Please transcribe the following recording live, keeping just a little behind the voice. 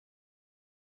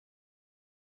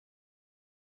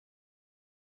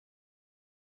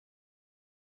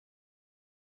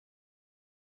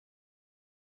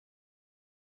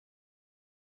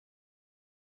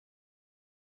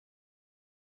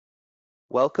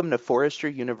Welcome to Forrester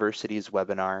University's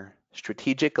webinar,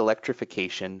 Strategic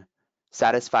Electrification,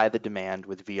 Satisfy the Demand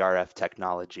with VRF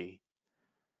Technology.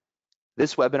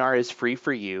 This webinar is free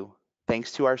for you,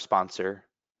 thanks to our sponsor,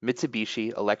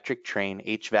 Mitsubishi Electric Trane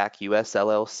HVAC US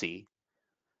LLC,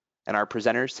 and our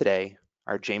presenters today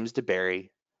are James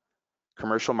DeBerry,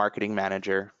 Commercial Marketing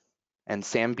Manager, and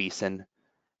Sam Beeson,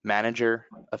 Manager,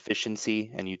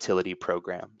 Efficiency and Utility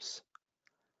Programs.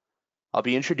 I'll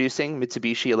be introducing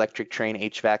Mitsubishi Electric Trane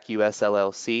HVAC US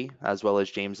LLC, as well as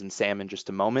James and Sam in just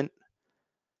a moment.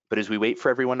 But as we wait for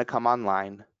everyone to come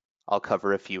online, I'll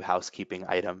cover a few housekeeping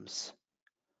items.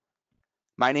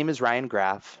 My name is Ryan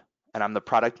Graff, and I'm the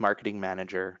Product Marketing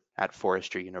Manager at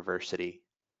Forrester University.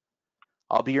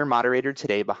 I'll be your moderator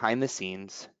today behind the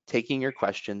scenes, taking your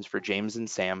questions for James and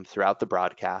Sam throughout the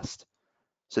broadcast,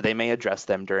 so they may address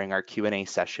them during our Q&A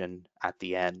session at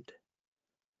the end.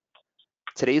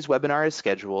 Today's webinar is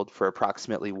scheduled for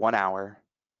approximately 1 hour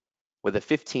with a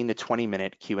 15 to 20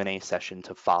 minute Q&A session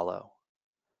to follow.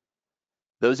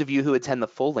 Those of you who attend the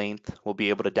full length will be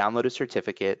able to download a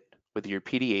certificate with your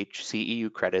PDH CEU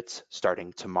credits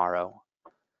starting tomorrow.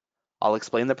 I'll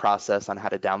explain the process on how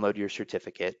to download your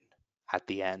certificate at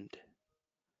the end.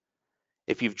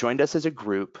 If you've joined us as a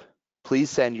group, please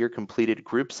send your completed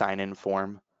group sign-in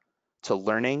form to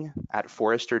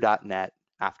learning@forrester.net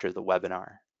after the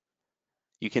webinar.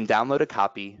 You can download a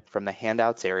copy from the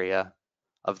handouts area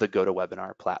of the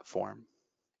GoToWebinar platform.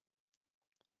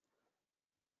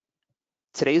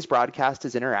 Today's broadcast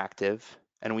is interactive,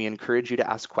 and we encourage you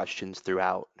to ask questions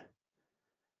throughout.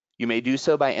 You may do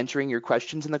so by entering your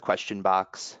questions in the question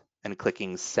box and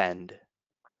clicking send.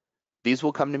 These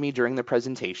will come to me during the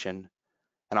presentation,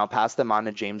 and I'll pass them on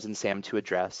to James and Sam to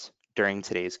address during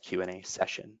today's Q&A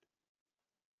session.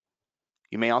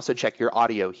 You may also check your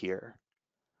audio here.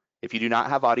 If you do not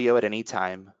have audio at any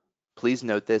time, please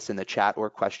note this in the chat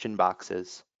or question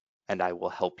boxes, and I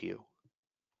will help you.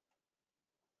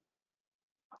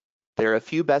 There are a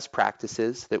few best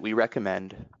practices that we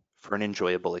recommend for an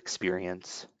enjoyable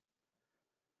experience.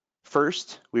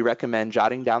 First, we recommend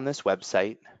jotting down this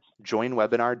website,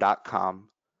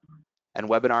 joinwebinar.com, and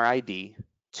webinar ID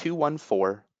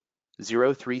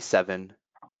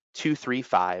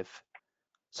 214-037-235,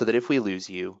 so that if we lose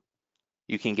you,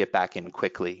 you can get back in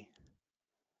quickly.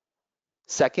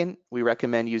 Second, we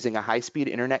recommend using a high-speed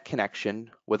internet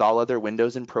connection with all other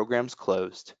windows and programs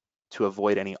closed to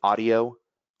avoid any audio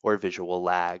or visual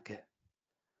lag.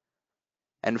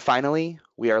 And finally,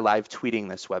 we are live tweeting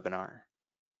this webinar.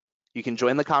 You can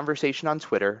join the conversation on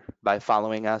Twitter by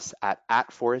following us at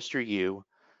 @ForresterU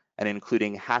and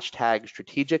including hashtag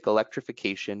Strategic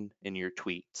Electrification in your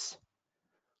tweets.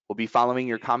 We'll be following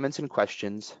your comments and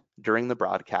questions during the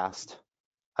broadcast,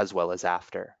 as well as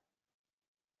after.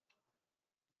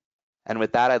 And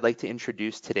with that, I'd like to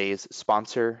introduce today's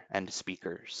sponsor and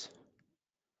speakers.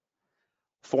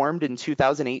 Formed in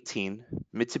 2018,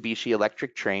 Mitsubishi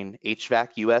Electric Trane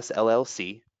HVAC US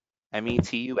LLC,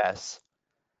 METUS,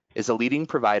 is a leading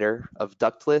provider of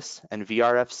ductless and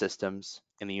VRF systems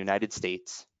in the United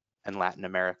States and Latin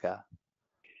America.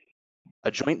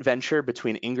 A joint venture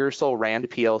between Ingersoll Rand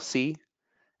plc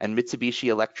and Mitsubishi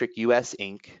Electric US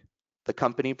Inc., the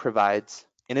company provides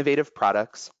innovative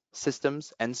products,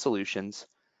 systems, and solutions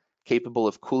capable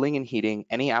of cooling and heating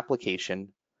any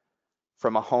application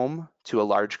from a home to a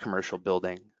large commercial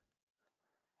building.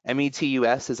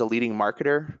 METUS is a leading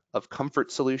marketer of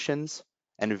comfort solutions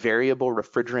and Variable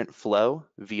Refrigerant Flow,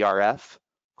 VRF,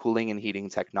 cooling and heating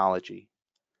technology.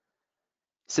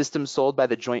 Systems sold by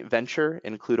the joint venture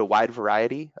include a wide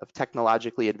variety of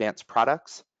technologically advanced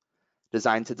products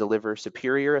designed to deliver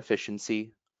superior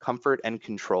efficiency, comfort, and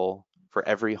control for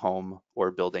every home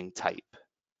or building type.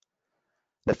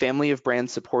 The family of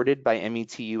brands supported by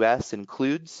METUS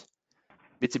includes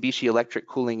Mitsubishi Electric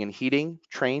Cooling and Heating,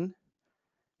 Trane,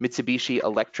 Mitsubishi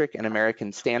Electric and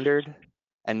American Standard,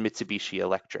 and Mitsubishi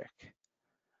Electric.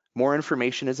 More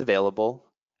information is available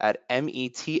at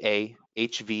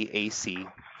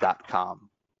metahvac.com.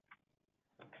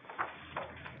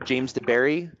 James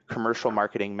DeBerry, Commercial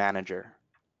Marketing Manager.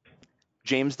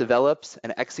 James develops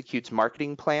and executes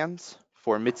marketing plans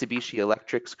for Mitsubishi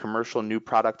Electric's commercial new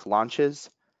product launches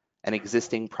and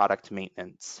existing product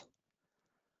maintenance.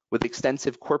 With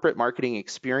extensive corporate marketing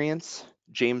experience,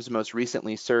 James most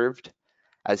recently served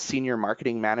as Senior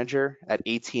Marketing Manager at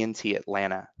AT&T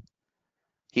Atlanta.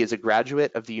 He is a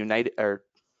graduate of the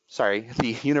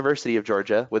University of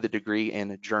Georgia with a degree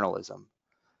in journalism.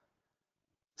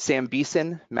 Sam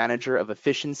Beeson, Manager of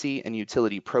Efficiency and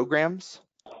Utility Programs.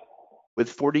 With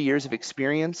 40 years of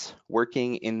experience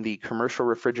working in the commercial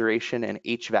refrigeration and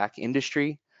HVAC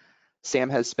industry, Sam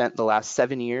has spent the last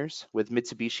 7 years with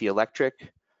Mitsubishi Electric,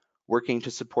 working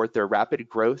to support their rapid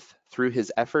growth through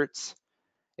his efforts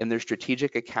in their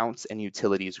strategic accounts and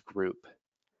utilities group.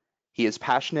 He is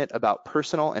passionate about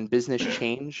personal and business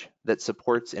change that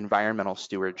supports environmental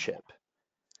stewardship.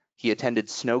 He attended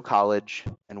Snow College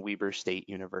and Weber State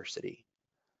University.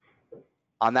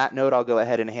 On that note, I'll go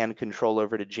ahead and hand control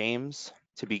over to James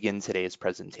to begin today's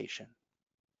presentation.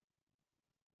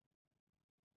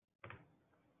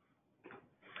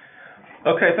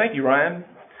 Okay, thank you, Ryan.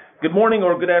 Good morning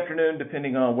or good afternoon,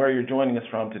 depending on where you're joining us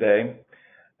from today,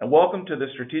 and welcome to the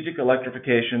Strategic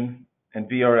Electrification and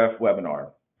VRF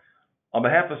webinar. On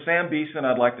behalf of Sam Beeson,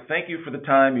 I'd like to thank you for the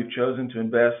time you've chosen to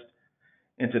invest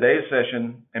in today's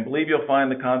session and believe you'll find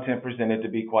the content presented to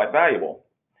be quite valuable.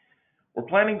 We're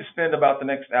planning to spend about the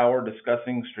next hour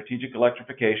discussing strategic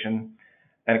electrification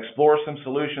and explore some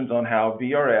solutions on how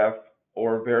VRF,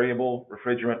 or Variable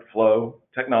Refrigerant Flow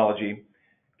technology,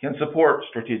 can support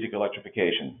strategic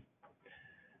electrification.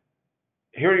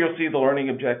 Here you'll see the learning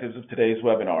objectives of today's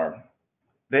webinar.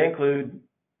 They include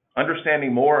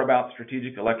understanding more about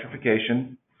strategic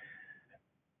electrification.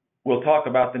 We'll talk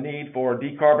about the need for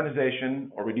decarbonization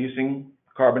or reducing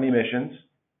carbon emissions.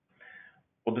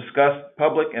 We'll discuss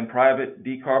public and private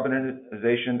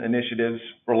decarbonization initiatives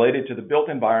related to the built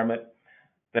environment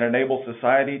that enable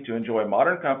society to enjoy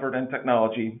modern comfort and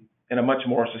technology in a much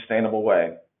more sustainable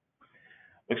way.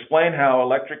 We'll explain how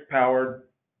electric-powered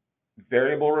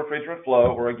variable refrigerant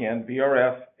flow, or again,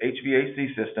 VRF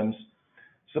HVAC systems,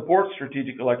 support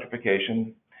strategic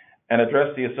electrification and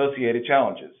address the associated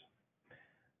challenges.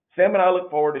 Sam and I look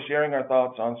forward to sharing our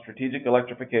thoughts on strategic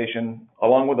electrification,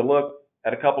 along with a look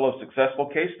at a couple of successful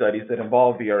case studies that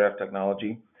involve VRF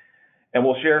technology, and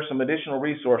we'll share some additional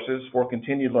resources for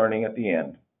continued learning at the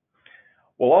end.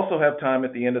 We'll also have time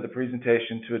at the end of the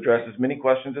presentation to address as many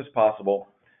questions as possible,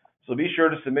 so be sure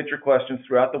to submit your questions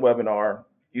throughout the webinar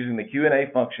using the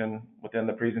Q&A function within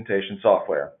the presentation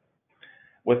software.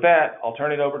 With that, I'll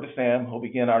turn it over to Sam, who'll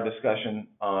begin our discussion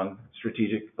on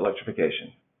strategic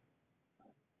electrification.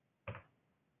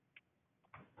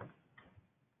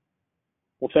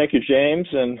 Well, thank you, James,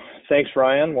 and thanks,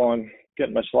 Ryan, while I'm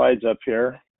getting my slides up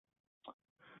here.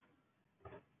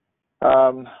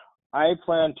 I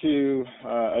plan to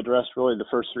address really the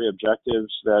first three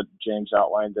objectives that James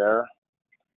outlined there.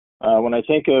 When I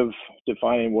think of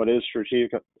defining what is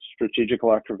strategic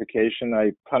electrification,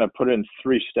 I kind of put it in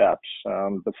three steps.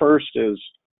 The first is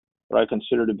what I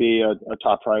consider to be a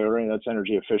top priority, and that's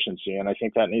energy efficiency. And I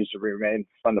think that needs to remain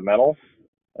fundamental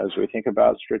as we think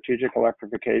about strategic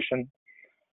electrification.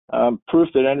 Proof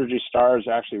that Energy Star is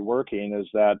actually working is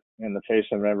that in the face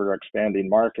of an ever-expanding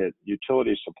market,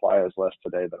 utility supply is less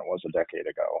today than it was a decade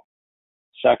ago.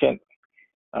 Second,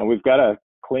 we've got to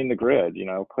clean the grid,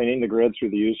 cleaning the grid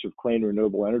through the use of clean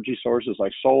renewable energy sources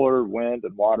like solar, wind,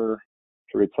 and water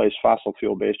to replace fossil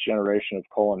fuel-based generation of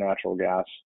coal and natural gas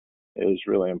is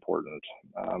really important.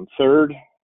 Third,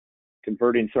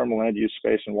 converting thermal land use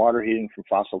space and water heating from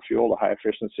fossil fuel to high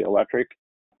efficiency electric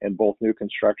in both new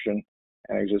construction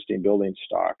and existing building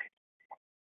stock,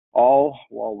 all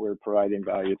while we're providing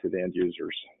value to the end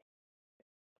users.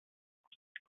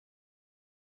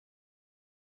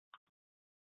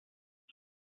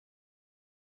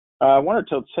 I wanted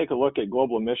to take a look at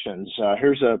global emissions.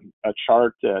 Here's a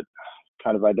chart that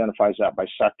kind of identifies that by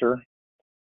sector.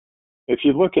 If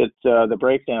you look at the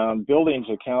breakdown, buildings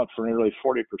account for nearly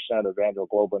 40% of annual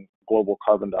global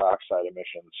carbon dioxide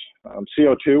emissions.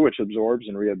 CO2, which absorbs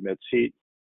and reemits heat,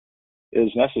 is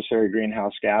necessary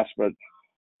greenhouse gas, but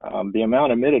the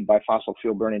amount emitted by fossil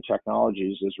fuel burning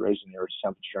technologies is raising the Earth's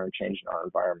temperature and changing our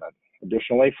environment.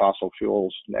 Additionally, fossil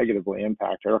fuels negatively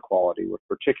impact air quality with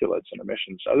particulates and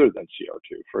emissions other than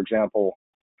CO2. For example,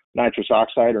 nitrous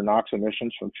oxide or NOx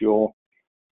emissions from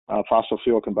fossil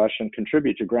fuel combustion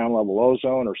contribute to ground level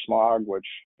ozone or smog, which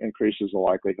increases the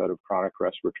likelihood of chronic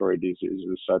respiratory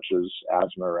diseases such as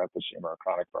asthma or emphysema or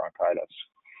chronic bronchitis.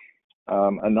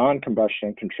 A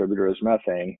non-combustion contributor is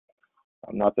methane.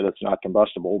 Not that it's not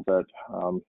combustible, but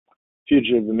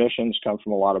fugitive emissions come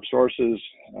from a lot of sources.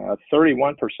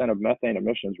 31% of methane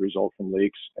emissions result from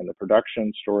leaks in the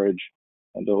production, storage,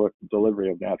 and delivery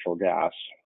of natural gas.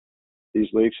 These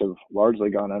leaks have largely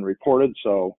gone unreported,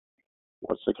 so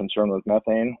what's the concern with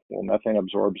methane? Well, methane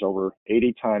absorbs over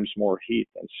 80 times more heat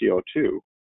than CO2,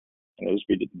 and it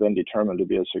has been determined to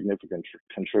be a significant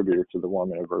contributor to the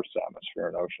warming of Earth's atmosphere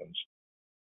and oceans.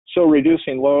 So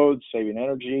reducing loads, saving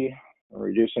energy, and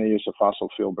reducing the use of fossil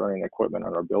fuel burning equipment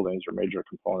on our buildings are major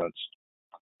components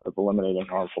of eliminating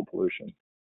harmful pollution.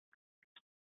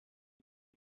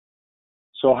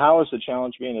 So how is the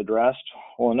challenge being addressed?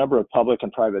 Well, a number of public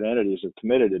and private entities have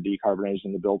committed to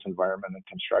decarbonizing the built environment and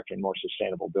constructing more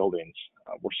sustainable buildings.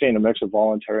 We're seeing a mix of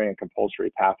voluntary and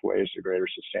compulsory pathways to greater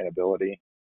sustainability.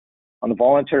 On the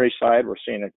voluntary side, we're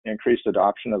seeing an increased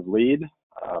adoption of LEED,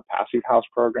 passive house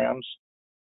programs.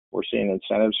 We're seeing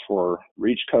incentives for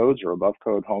REACH codes or above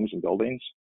code homes and buildings.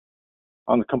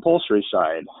 On the compulsory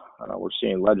side, we're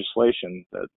seeing legislation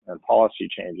and policy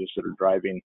changes that are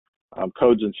driving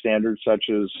codes and standards, such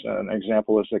as an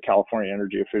example is the California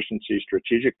Energy Efficiency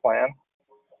Strategic Plan,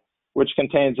 which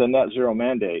contains a net zero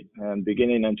mandate. And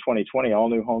beginning in 2020, all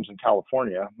new homes in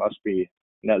California must be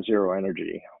net zero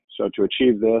energy. So to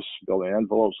achieve this, building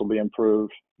envelopes will be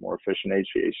improved, more efficient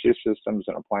HVAC systems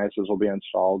and appliances will be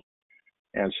installed,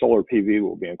 and solar PV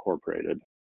will be incorporated.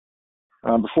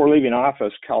 Before leaving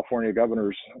office, California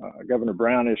Governor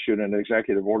Brown issued an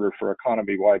executive order for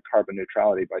economy-wide carbon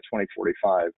neutrality by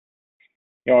 2045.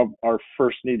 You know, our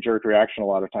first knee-jerk reaction a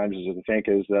lot of times is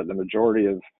that the majority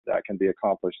of that can be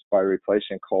accomplished by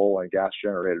replacing coal and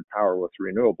gas-generated power with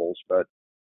renewables, but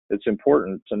it's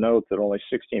important to note that only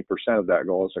 16% of that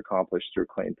goal is accomplished through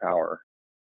clean power.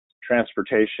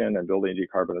 Transportation and building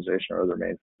decarbonization are other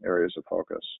main areas of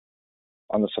focus.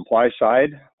 On the supply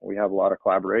side, we have a lot of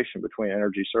collaboration between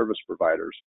energy service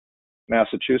providers.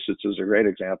 Massachusetts is a great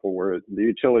example where the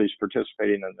utilities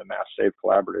participating in the Mass Save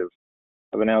Collaborative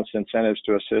have announced incentives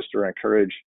to assist or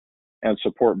encourage and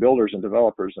support builders and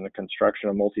developers in the construction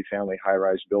of multifamily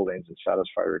high-rise buildings and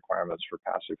satisfy requirements for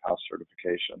passive house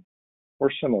certification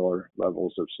or similar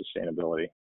levels of sustainability.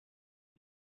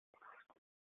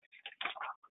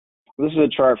 This is a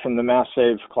chart from the Mass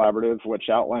Save Collaborative, which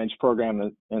outlines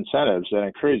program incentives that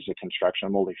encourage the construction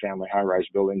of multifamily high-rise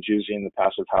buildings using the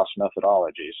passive house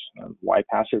methodologies. Why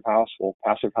passive house? Well,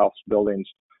 passive house buildings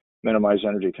minimize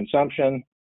energy consumption,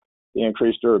 the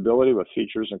increased durability with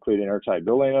features including airtight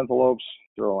building envelopes,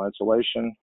 thorough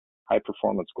insulation,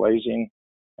 high-performance glazing,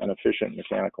 and efficient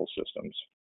mechanical systems.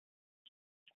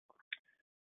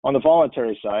 On the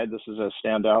voluntary side, this is a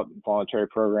standout voluntary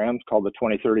program called the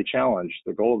 2030 Challenge.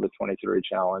 The goal of the 2030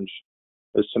 Challenge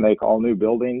is to make all new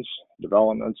buildings,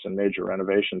 developments, and major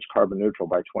renovations carbon neutral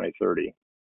by 2030.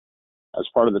 As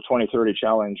part of the 2030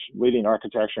 Challenge, leading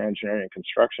architecture, engineering, and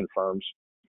construction firms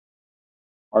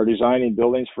are designing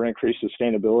buildings for increased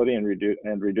sustainability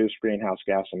and reduced greenhouse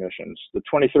gas emissions. The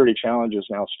 2030 Challenge is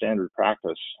now standard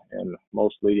practice in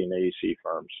most leading AEC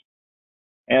firms.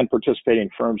 And participating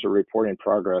firms are reporting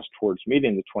progress towards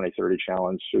meeting the 2030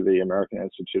 Challenge through the American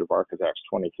Institute of Architects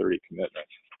 2030 commitment.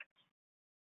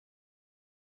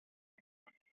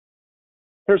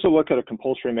 Here's a look at a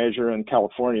compulsory measure in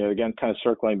California, again, kind of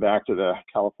circling back to the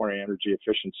California Energy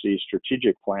Efficiency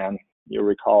Strategic Plan. You'll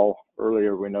recall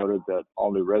earlier we noted that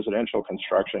all new residential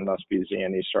construction must be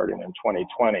Z&E starting in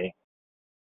 2020,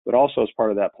 but also as part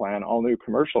of that plan, all new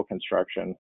commercial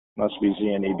construction must be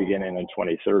Z&E beginning in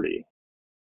 2030.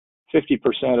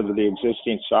 50% of the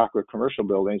existing stock of commercial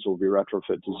buildings will be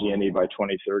retrofit to Z&E by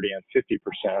 2030, and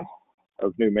 50%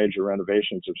 of new major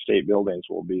renovations of state buildings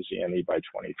will be Z&E by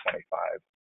 2025.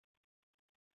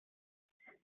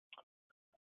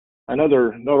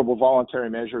 Another notable voluntary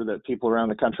measure that people around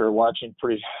the country are watching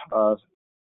pretty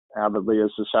avidly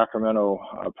is the Sacramento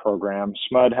program.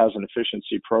 SMUD has an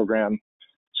efficiency program.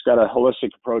 It's got a holistic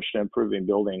approach to improving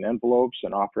building envelopes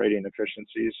and operating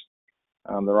efficiencies.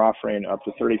 They're offering up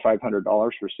to $3,500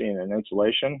 for seating and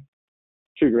insulation,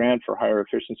 $2,000 for higher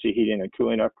efficiency heating and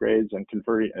cooling upgrades, and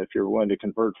converting, if you're willing to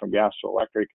convert from gas to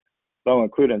electric, they'll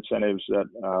include incentives that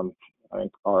I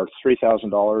think are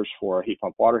 $3,000 for a heat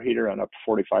pump water heater and up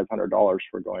to $4,500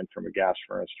 for going from a gas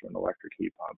furnace to an electric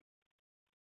heat pump.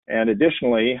 And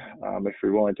additionally, if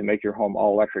you're willing to make your home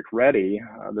all electric ready,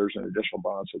 there's an additional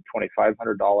bonus of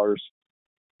 $2,500.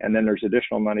 And then there's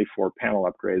additional money for panel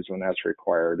upgrades when that's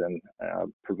required, and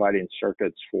providing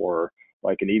circuits for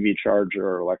like an EV charger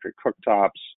or electric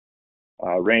cooktops,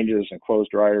 ranges and clothes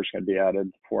dryers can be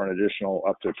added for an additional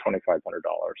up to $2,500.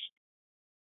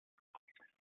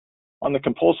 On the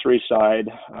compulsory side,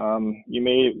 you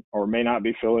may or may not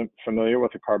be familiar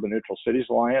with the Carbon Neutral Cities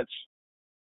Alliance.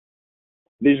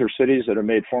 These are cities that have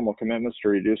made formal commitments to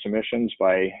reduce emissions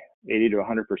by 80 to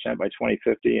 100% by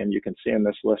 2050, and you can see in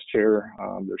this list here,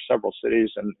 there's several cities,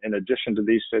 and in addition to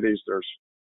these cities, there's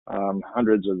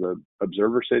hundreds of the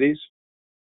observer cities.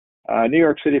 New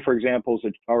York City, for example,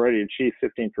 has already achieved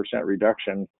 15%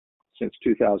 reduction since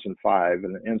 2005,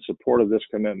 and in support of this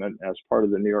commitment, as part of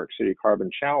the New York City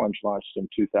Carbon Challenge launched in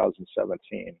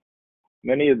 2017.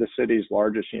 Many of the city's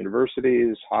largest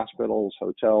universities, hospitals,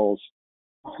 hotels,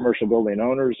 commercial building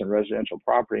owners, and residential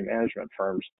property management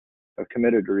firms have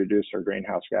committed to reduce their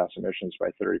greenhouse gas emissions by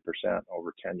 30%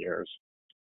 over 10 years.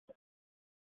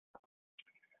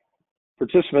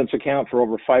 Participants account for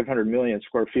over 500 million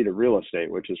square feet of real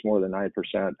estate, which is more than 9%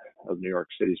 of New York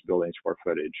City's building square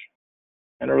footage.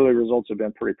 And early results have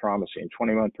been pretty promising.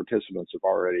 21 participants have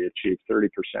already achieved 30%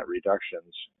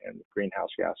 reductions in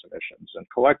greenhouse gas emissions. And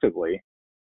collectively,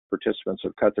 participants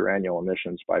have cut their annual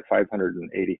emissions by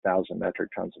 580,000 metric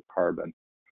tons of carbon,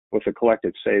 with a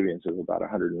collective savings of about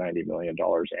 $190 million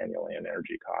annually in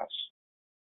energy costs.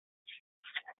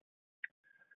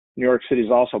 New York City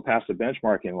has also passed a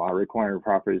benchmarking law requiring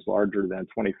properties larger than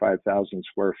 25,000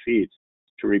 square feet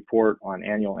to report on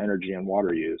annual energy and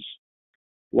water use.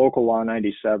 Local Law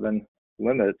 97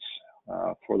 limits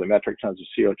for the metric tons of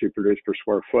CO2 produced per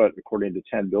square foot according to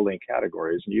 10 building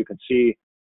categories. And you can see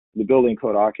the building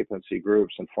code occupancy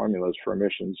groups and formulas for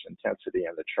emissions intensity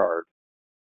in the chart.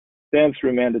 Then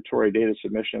through mandatory data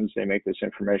submissions, they make this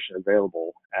information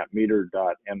available at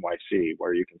meter.nyc,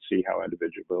 where you can see how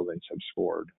individual buildings have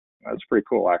scored. That's pretty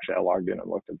cool. Actually, I logged in and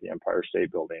looked at the Empire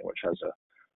State Building, which has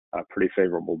a pretty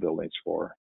favorable building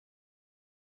score.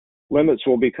 Limits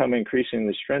will become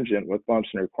increasingly stringent with bumps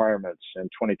and requirements in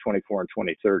 2024 and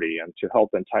 2030. And to help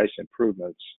entice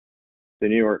improvements, the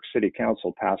New York City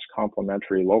Council passed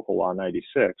complementary Local Law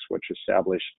 96, which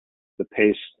established the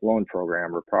PACE loan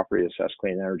program, or Property Assessed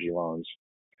Clean Energy Loans.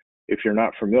 If you're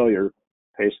not familiar,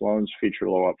 PACE loans feature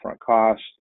low upfront costs,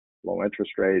 low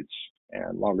interest rates,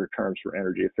 and longer terms for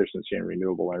energy efficiency and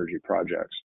renewable energy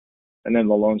projects. And then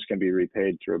the loans can be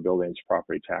repaid through a building's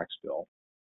property tax bill.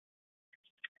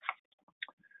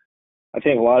 I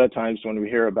think a lot of times when we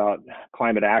hear about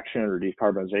climate action or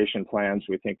decarbonization plans,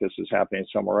 we think this is happening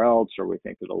somewhere else, or we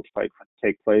think it'll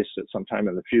take place at some time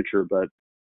in the future. But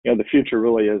the future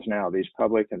really is now. These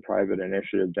public and private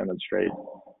initiatives demonstrate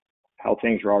how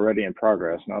things are already in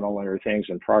progress. Not only are things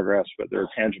in progress, but there are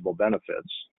tangible benefits.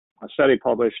 A study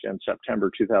published in September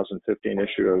 2015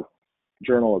 issue of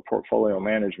Journal of Portfolio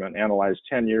Management analyzed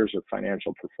 10 years of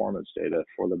financial performance data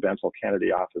for the Bentel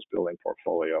Kennedy office building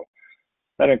portfolio.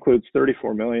 That includes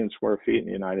 34 million square feet in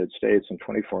the United States and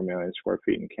 24 million square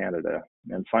feet in Canada.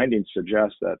 And findings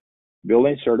suggest that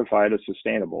buildings certified as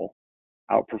sustainable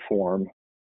outperform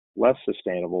less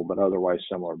sustainable but otherwise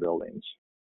similar buildings.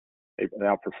 They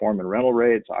outperform in rental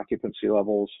rates, occupancy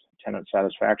levels, tenant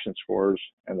satisfaction scores,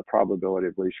 and the probability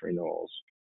of lease renewals.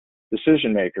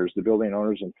 Decision makers, the building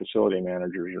owners and facility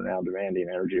managers, are now demanding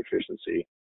energy efficiency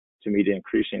to meet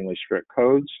increasingly strict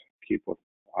codes, keep with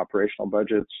operational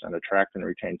budgets, and attract and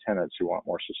retain tenants who want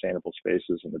more sustainable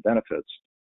spaces and the benefits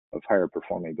of higher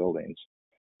performing buildings.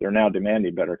 They're now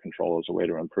demanding better control as a way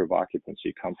to improve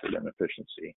occupancy, comfort, and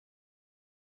efficiency.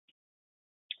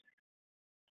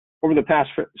 Over the past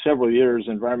several years,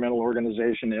 environmental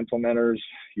organization implementers,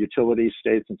 utilities,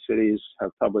 states, and cities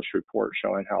have published reports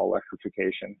showing how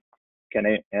electrification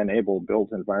can enable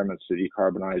built environments to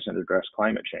decarbonize and address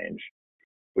climate change.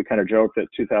 We kind of joke that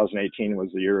 2018 was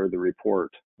the year of the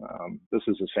report. This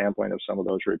is a sampling of some of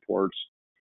those reports.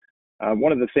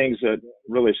 One of the things that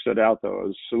really stood out, though,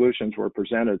 is solutions were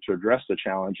presented to address the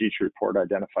challenge. Each report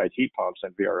identified heat pumps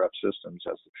and VRF systems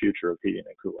as the future of heating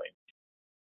and cooling.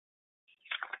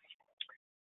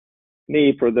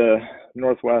 NEEP, or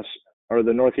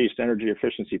the Northeast Energy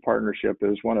Efficiency Partnership,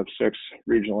 is one of 6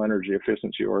 regional energy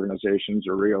efficiency organizations,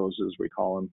 or REOs as we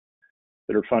call them,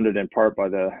 that are funded in part by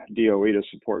the DOE to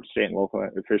support state and local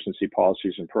efficiency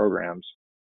policies and programs.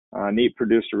 NEEP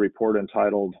produced a report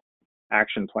entitled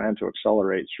Action Plan to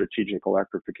Accelerate Strategic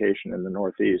Electrification in the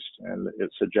Northeast, and it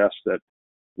suggests that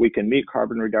we can meet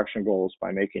carbon reduction goals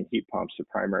by making heat pumps the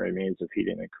primary means of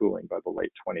heating and cooling by the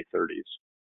late 2030s.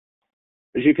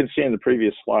 As you can see in the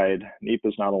previous slide, NEEP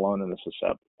is not alone in this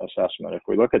assessment. If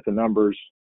we look at the numbers,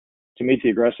 to meet the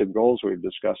aggressive goals we've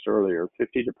discussed earlier,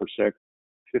 50 to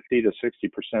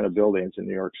 60% of buildings in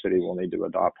New York City will need to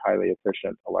adopt highly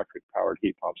efficient electric-powered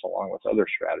heat pumps, along with other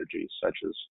strategies such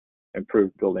as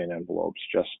improved building envelopes,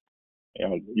 just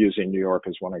using New York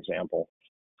as one example.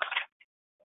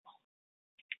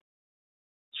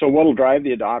 So what will drive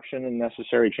the adoption and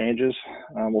necessary changes?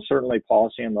 Well, certainly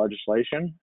policy and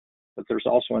legislation, but there's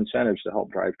also incentives to help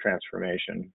drive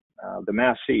transformation. The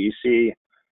Mass CEC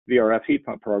VRF heat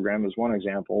pump program is one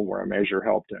example where a measure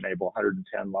helped enable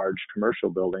 110 large commercial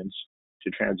buildings to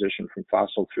transition from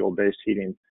fossil fuel-based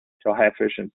heating to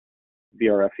high-efficient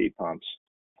VRF heat pumps.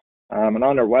 And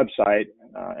on their website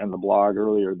and the blog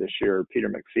earlier this year, Peter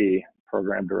McPhee,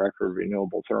 Program Director of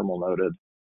Renewable Thermal, noted,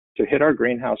 to hit our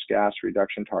greenhouse gas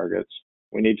reduction targets,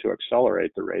 we need to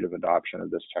accelerate the rate of adoption of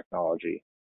this technology,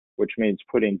 which means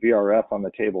putting VRF on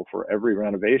the table for every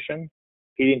renovation,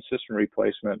 heating system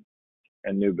replacement,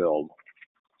 and new build.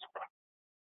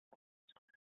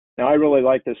 Now, I really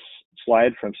like this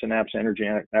slide from Synapse Energy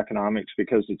Economics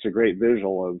because it's a great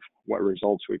visual of what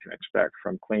results we can expect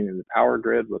from cleaning the power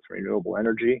grid with renewable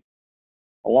energy,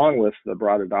 along with the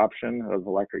broad adoption of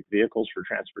electric vehicles for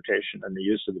transportation and the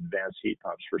use of advanced heat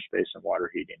pumps for space and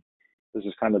water heating. This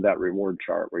is kind of that reward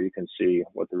chart where you can see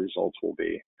what the results will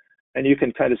be. And you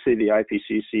can kind of see the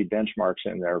IPCC benchmarks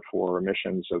in there for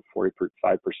emissions of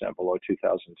 45% below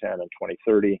 2010 and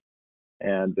 2030,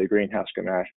 and the greenhouse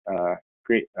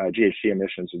GHG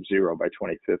emissions of 0 by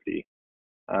 2050.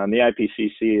 The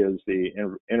IPCC is the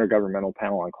Intergovernmental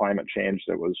Panel on Climate Change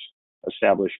that was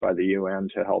established by the UN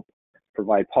to help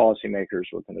provide policymakers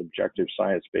with an objective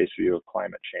science-based view of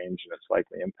climate change and its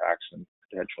likely impacts and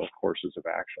potential courses of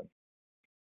action.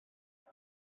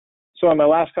 So on my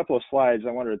last couple of slides,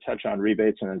 I wanted to touch on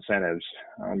rebates and incentives.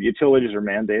 Utilities are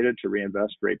mandated to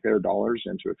reinvest ratepayer dollars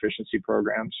into efficiency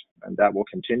programs, and that will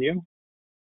continue.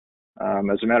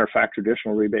 As a matter of fact,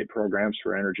 traditional rebate programs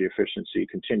for energy efficiency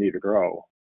continue to grow.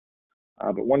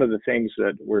 But one of the things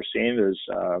that we're seeing is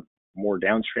more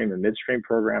downstream and midstream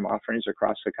program offerings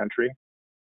across the country.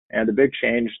 And the big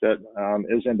change that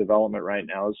is in development right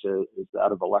now is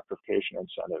that of electrification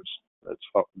incentives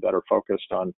that are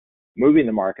focused on moving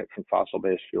the market from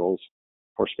fossil-based fuels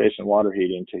for space and water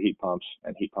heating to heat pumps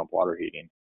and heat pump water heating.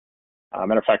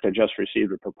 Matter of fact, I just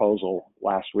received a proposal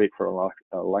last week for an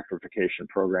electrification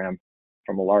program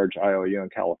from a large IOU in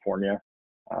California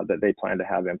that they plan to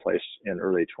have in place in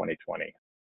early 2020.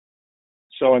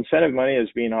 So incentive money is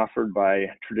being offered by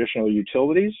traditional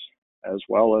utilities as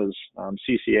well as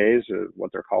CCAs, what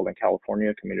they're called in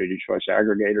California, community choice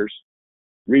aggregators,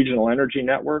 regional energy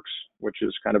networks, which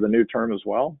is kind of a new term as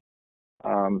well.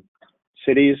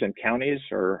 Cities and counties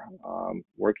are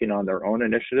working on their own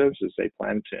initiatives as they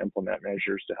plan to implement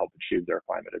measures to help achieve their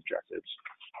climate objectives.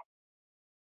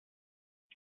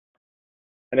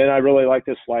 And then I really like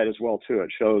this slide as well too. It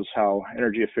shows how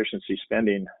energy efficiency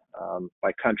spending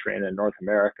by country and in North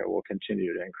America will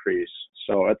continue to increase.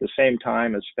 So at the same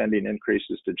time as spending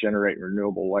increases to generate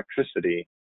renewable electricity,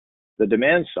 the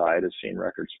demand side is seeing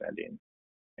record spending.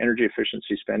 Energy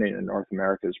efficiency spending in North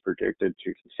America is predicted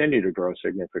to continue to grow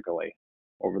significantly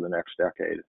over the next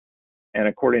decade, and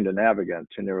according to Navigant,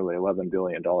 to nearly $11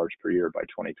 billion per year by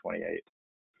 2028.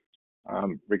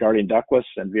 Regarding ductless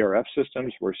and VRF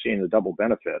systems, we're seeing a double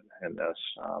benefit in this.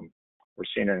 We're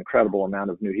seeing an incredible amount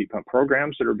of new heat pump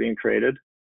programs that are being created,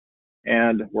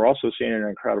 and we're also seeing an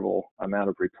incredible amount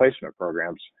of replacement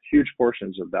programs. Huge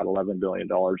portions of that $11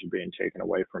 billion are being taken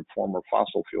away from former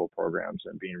fossil fuel programs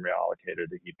and being reallocated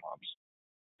to heat pumps.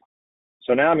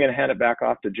 So now I'm going to hand it back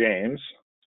off to James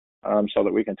so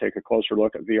that we can take a closer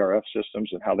look at VRF systems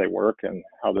and how they work and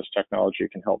how this technology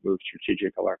can help move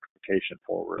strategic electrification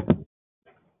forward.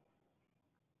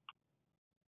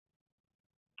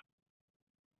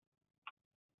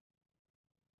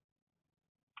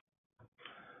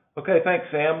 Okay, thanks,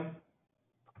 Sam.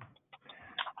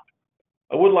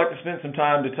 I would like to spend some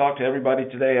time to talk to everybody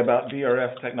today about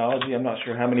VRF technology. I'm not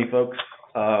sure how many folks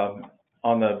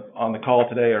on the call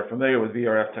today are familiar with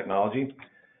VRF technology.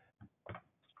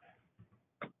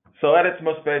 So at its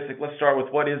most basic, let's start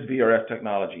with what is VRF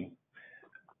technology.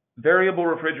 Variable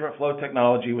Refrigerant Flow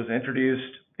technology was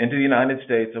introduced into the United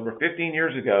States over 15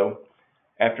 years ago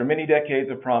after many decades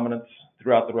of prominence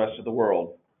throughout the rest of the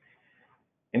world.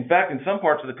 In fact, in some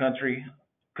parts of the country,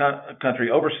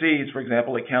 overseas, for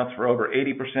example, it counts for over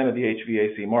 80% of the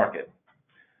HVAC market.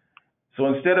 So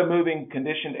instead of moving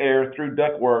conditioned air through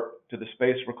ductwork to the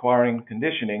space requiring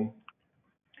conditioning,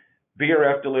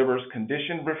 VRF delivers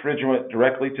conditioned refrigerant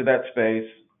directly to that space,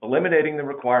 eliminating the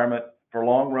requirement for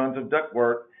long runs of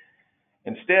ductwork,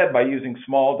 instead by using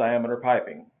small diameter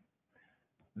piping.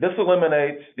 This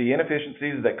eliminates the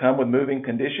inefficiencies that come with moving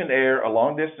conditioned air a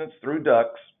long distance through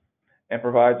ducts and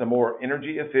provides a more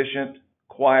energy efficient,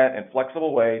 quiet, and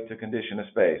flexible way to condition a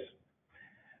space.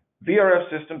 VRF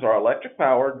systems are electric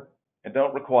powered and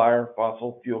don't require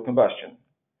fossil fuel combustion.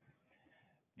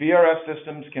 VRF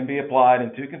systems can be applied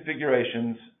in two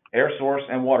configurations, air source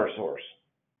and water source.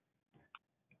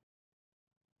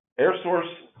 Air source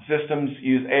systems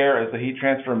use air as the heat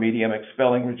transfer medium,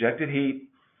 expelling rejected heat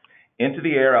into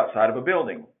the air outside of a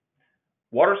building.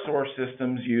 Water source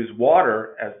systems use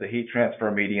water as the heat transfer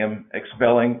medium,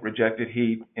 expelling rejected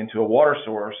heat into a water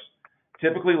source,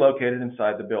 typically located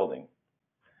inside the building.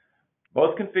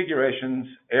 Both configurations,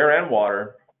 air and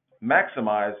water,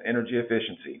 maximize energy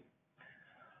efficiency.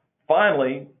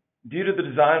 Finally, due to the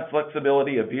design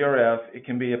flexibility of VRF, it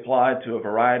can be applied to a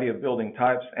variety of building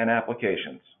types and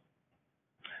applications.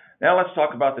 Now let's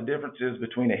talk about the differences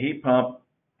between a heat pump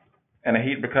and a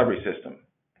heat recovery system.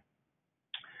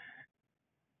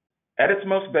 At its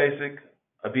most basic,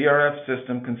 a VRF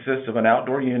system consists of an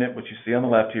outdoor unit, which you see on the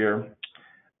left here,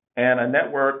 and a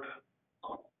network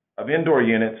of indoor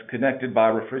units connected by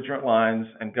refrigerant lines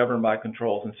and governed by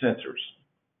controls and sensors.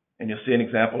 And you'll see an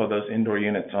example of those indoor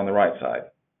units on the right side.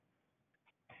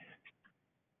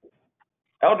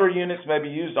 Outdoor units may be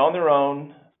used on their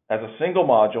own as a single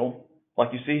module,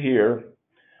 like you see here,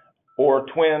 or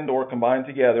twinned or combined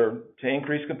together to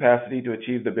increase capacity to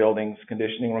achieve the building's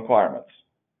conditioning requirements.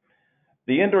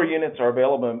 The indoor units are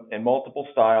available in multiple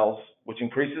styles, which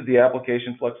increases the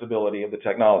application flexibility of the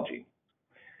technology.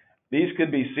 These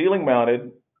could be ceiling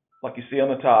mounted, like you see on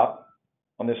the top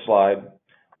on this slide,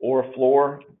 or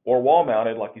floor or wall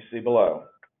mounted, like you see below.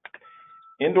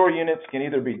 Indoor units can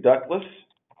either be ductless,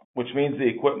 which means the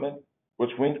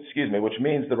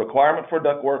requirement for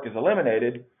ductwork is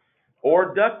eliminated,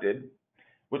 or ducted,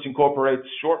 which incorporates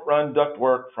short-run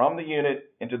ductwork from the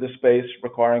unit into the space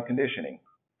requiring conditioning.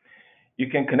 You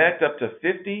can connect up to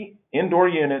 50 indoor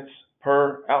units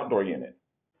per outdoor unit.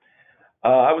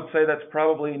 I would say that's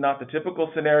probably not the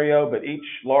typical scenario, but each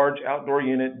large outdoor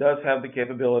unit does have the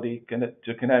capability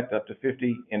to connect up to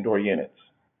 50 indoor units.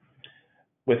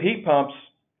 With heat pumps,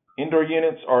 indoor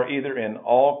units are either in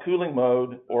all cooling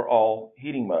mode or all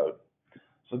heating mode.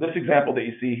 So this example that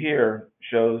you see here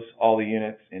shows all the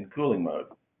units in cooling mode.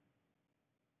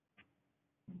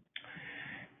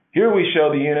 Here we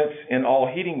show the units in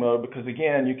all heating mode because,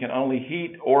 again, you can only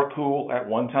heat or cool at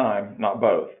one time, not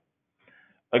both.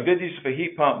 A good use of a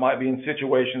heat pump might be in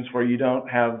situations where you don't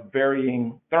have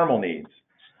varying thermal needs.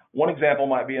 One example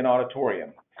might be an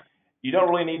auditorium. You don't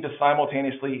really need to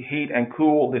simultaneously heat and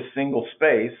cool this single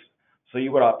space, so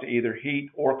you would opt to either heat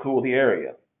or cool the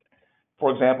area.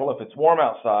 For example, if it's warm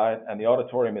outside and the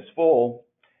auditorium is full,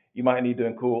 you might need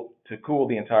to cool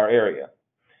the entire area.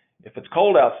 If it's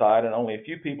cold outside and only a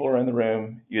few people are in the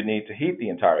room, you'd need to heat the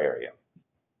entire area.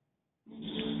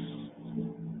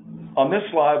 On this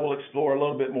slide, we'll explore a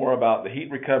little bit more about the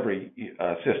heat recovery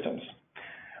systems.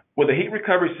 With a heat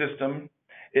recovery system,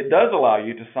 it does allow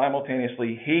you to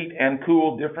simultaneously heat and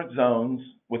cool different zones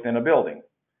within a building.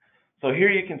 So here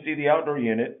you can see the outdoor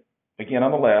unit, again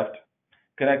on the left,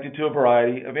 connected to a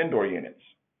variety of indoor units.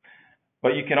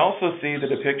 But you can also see the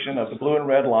depiction of the blue and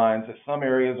red lines that some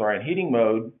areas are in heating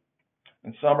mode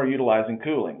and some are utilizing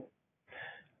cooling.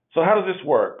 So how does this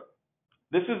work?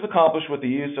 This is accomplished with the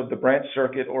use of the branch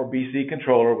circuit or BC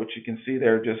controller, which you can see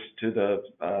there just to the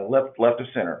left of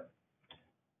center.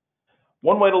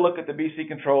 One way to look at the BC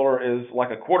controller is like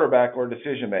a quarterback or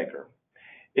decision maker.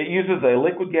 It uses a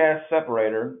liquid gas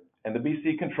separator, and the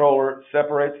BC controller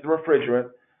separates the refrigerant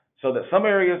so that some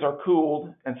areas are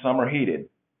cooled and some are heated.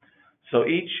 So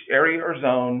each area or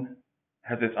zone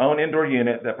has its own indoor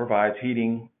unit that provides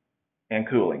heating and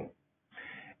cooling.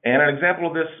 And an example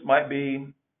of this might be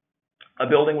a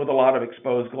building with a lot of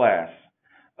exposed glass.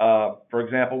 For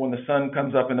example, when the sun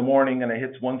comes up in the morning and it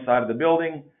hits one side of the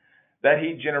building, that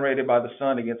heat generated by the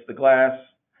sun against the glass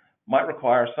might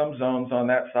require some zones on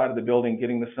that side of the building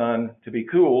getting the sun to be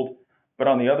cooled, but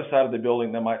on the other side of the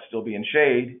building that might still be in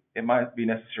shade, it might be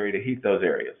necessary to heat those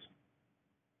areas.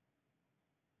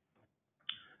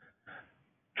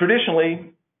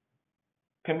 Traditionally,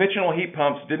 conventional heat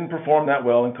pumps didn't perform that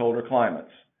well in colder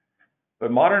climates, but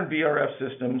modern VRF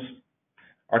systems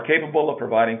are capable of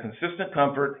providing consistent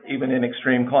comfort even in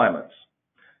extreme climates.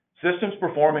 Systems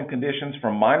perform in conditions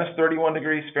from minus 31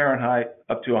 degrees Fahrenheit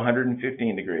up to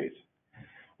 115 degrees.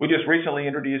 We just recently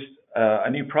introduced a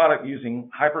new product using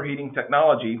hyperheating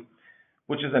technology,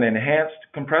 which is an enhanced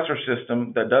compressor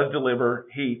system that does deliver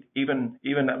heat even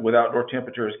with outdoor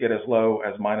temperatures get as low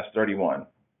as minus 31.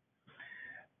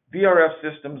 VRF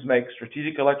systems make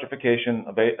strategic electrification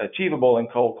achievable in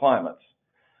cold climates.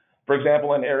 For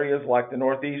example, in areas like the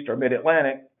Northeast or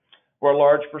Mid-Atlantic, where a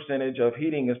large percentage of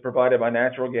heating is provided by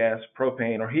natural gas,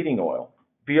 propane, or heating oil,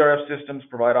 VRF systems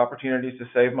provide opportunities to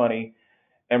save money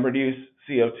and reduce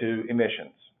CO2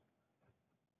 emissions.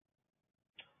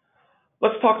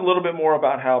 Let's talk a little bit more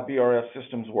about how VRF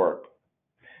systems work.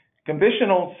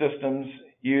 Conventional systems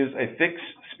use a fixed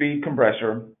speed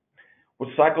compressor which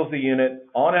cycles the unit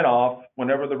on and off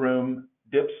whenever the room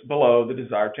dips below the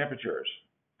desired temperatures.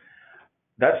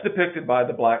 That's depicted by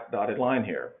the black dotted line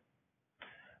here.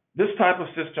 This type of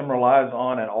system relies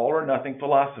on an all or nothing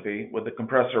philosophy with the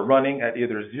compressor running at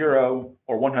either 0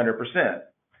 or 100%.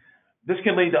 This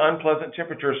can lead to unpleasant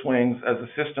temperature swings as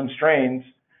the system strains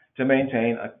to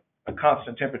maintain a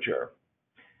constant temperature.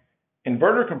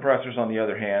 Inverter compressors, on the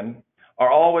other hand,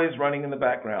 are always running in the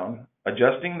background,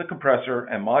 adjusting the compressor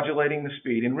and modulating the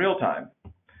speed in real time.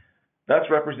 That's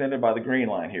represented by the green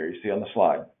line here you see on the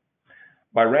slide.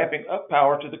 By ramping up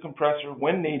power to the compressor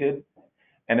when needed,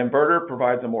 an inverter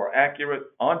provides a more accurate,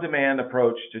 on-demand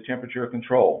approach to temperature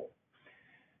control.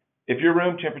 If your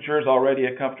room temperature is already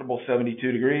a comfortable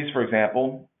 72 degrees, for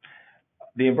example,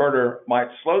 the inverter might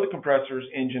slow the compressor's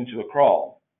engine to a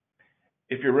crawl.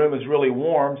 If your room is really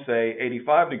warm, say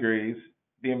 85 degrees,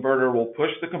 the inverter will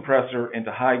push the compressor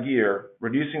into high gear,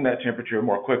 reducing that temperature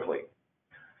more quickly.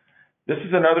 This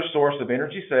is another source of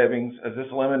energy savings, as this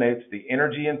eliminates the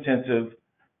energy-intensive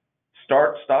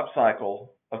start-stop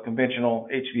cycle of conventional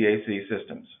HVAC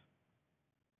systems.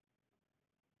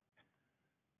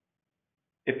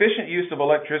 Efficient use of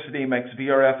electricity makes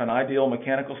VRF an ideal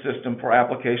mechanical system for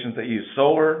applications that use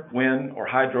solar, wind, or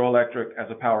hydroelectric as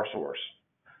a power source.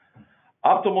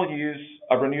 Optimal use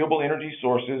of renewable energy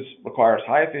sources requires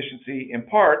high efficiency, in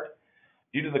part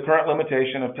due to the current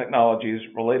limitation of technologies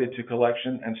related to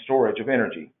collection and storage of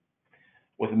energy.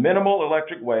 With minimal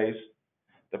electric waste,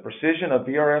 the precision of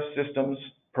VRF systems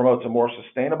promotes a more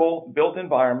sustainable built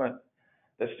environment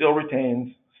that still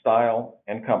retains style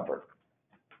and comfort.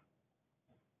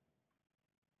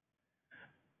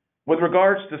 With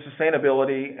regards to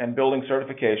sustainability and building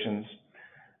certifications,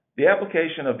 the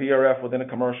application of VRF within a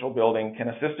commercial building can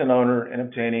assist an owner in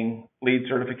obtaining LEED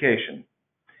certification.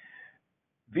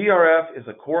 VRF is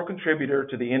a core contributor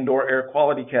to the indoor air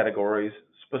quality categories,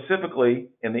 specifically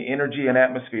in the energy and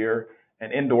atmosphere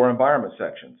and indoor environment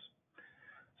sections.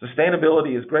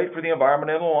 Sustainability is great for the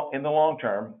environment in the long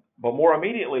term, but more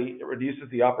immediately, it reduces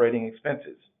the operating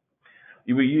expenses.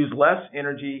 You will use less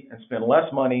energy and spend less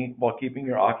money while keeping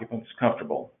your occupants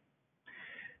comfortable.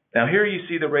 Now here you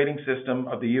see the rating system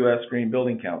of the U.S. Green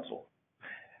Building Council.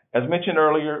 As mentioned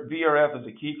earlier, VRF is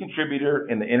a key contributor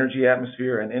in the energy,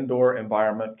 atmosphere, and indoor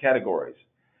environment categories.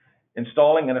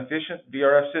 Installing an efficient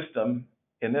VRF system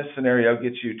in this scenario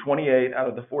gets you 28 out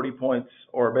of the 40 points,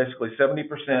 or basically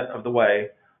 70% of the way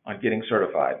on getting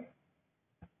certified.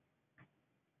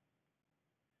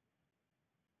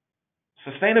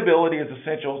 Sustainability is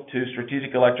essential to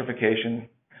strategic electrification,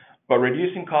 but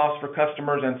reducing costs for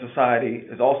customers and society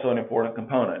is also an important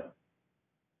component.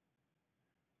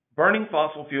 Burning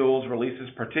fossil fuels releases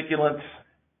particulates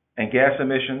and gas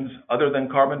emissions other than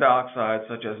carbon dioxide,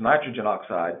 such as nitrogen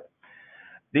oxide.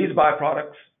 These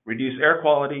byproducts reduce air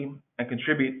quality and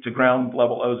contribute to ground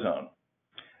level ozone.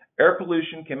 Air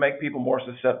pollution can make people more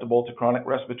susceptible to chronic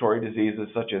respiratory diseases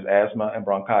such as asthma and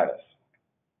bronchitis.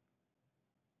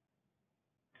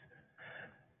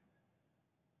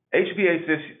 HVAC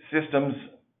systems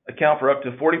account for up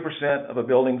to 40% of a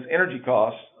building's energy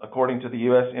costs, according to the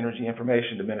U.S. Energy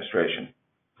Information Administration.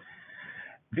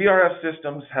 VRF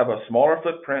systems have a smaller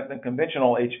footprint than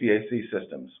conventional HVAC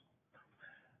systems.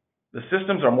 The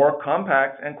systems are more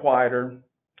compact and quieter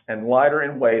and lighter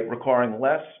in weight, requiring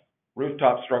less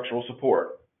rooftop structural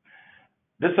support.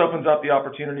 This opens up the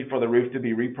opportunity for the roof to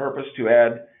be repurposed to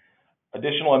add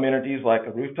additional amenities like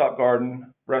a rooftop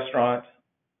garden, restaurant,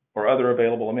 or other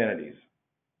available amenities.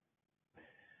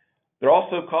 There are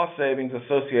also cost savings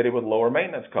associated with lower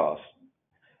maintenance costs.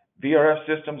 VRF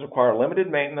systems require limited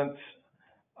maintenance,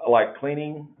 like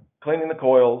cleaning the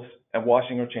coils and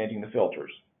washing or changing the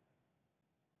filters.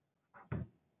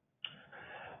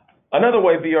 Another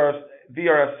way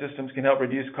VRF systems can help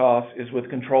reduce costs is with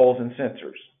controls and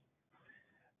sensors.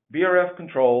 VRF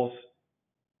controls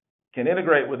can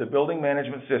integrate with a building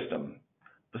management system.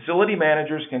 Facility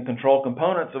managers can control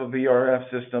components of a VRF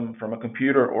system from a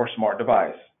computer or smart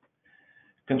device.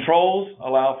 Controls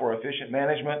allow for efficient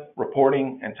management,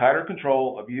 reporting, and tighter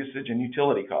control of usage and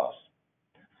utility costs.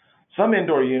 Some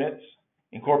indoor units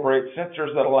incorporate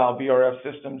sensors that allow VRF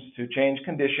systems to change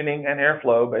conditioning and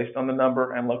airflow based on the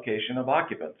number and location of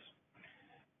occupants.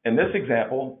 In this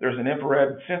example, there's an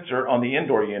infrared sensor on the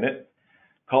indoor unit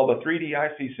called the 3D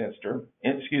IC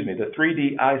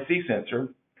sensor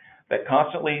that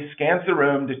constantly scans the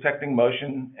room, detecting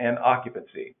motion and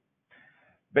occupancy.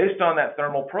 Based on that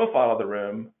thermal profile of the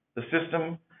room, the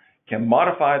system can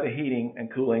modify the heating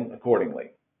and cooling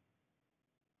accordingly.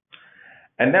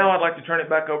 And now I'd like to turn it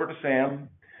back over to Sam.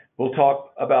 We'll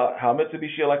talk about how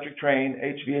Mitsubishi Electric Trane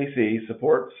HVAC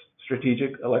supports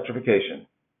strategic electrification.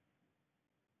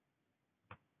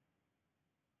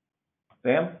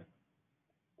 Sam?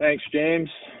 Thanks, James.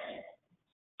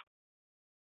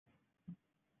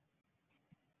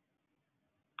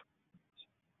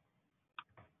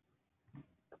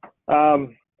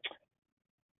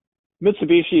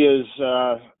 Mitsubishi is,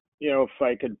 if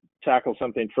I could tackle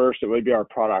something first, it would be our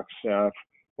products.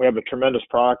 We have a tremendous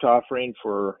product offering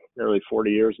for nearly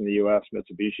 40 years in the U.S.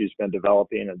 Mitsubishi has been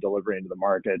developing and delivering to the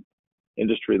market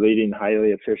industry-leading,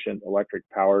 highly efficient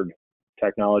electric-powered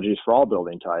technologies for all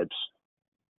building types.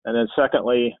 And then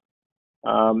secondly,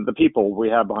 the people we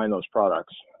have behind those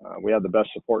products. We have the best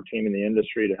support team in the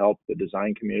industry to help the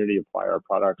design community apply our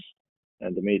products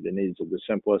and to meet the needs of the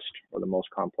simplest or the most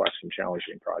complex and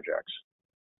challenging projects.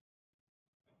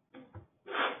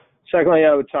 Secondly,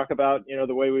 I would talk about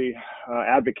the way we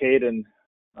advocate and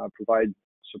provide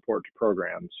support to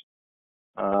programs.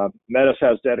 METUS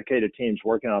has dedicated teams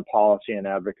working on policy and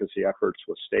advocacy efforts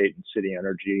with state and city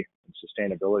energy and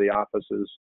sustainability offices,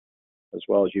 as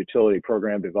well as utility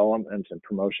program development and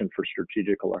promotion for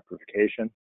strategic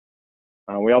electrification.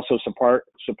 We also support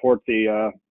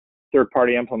the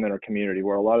third-party implementer community,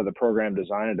 where a lot of the program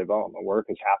design and development work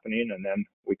is happening, and then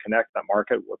we connect that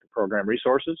market with the program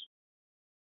resources.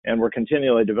 And we're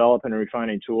continually developing and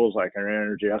refining tools like our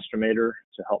energy estimator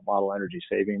to help model energy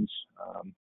savings.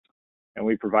 And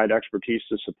we provide expertise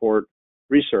to support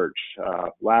research,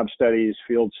 lab studies,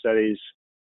 field studies,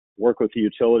 work with the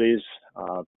utilities,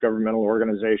 governmental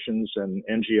organizations, and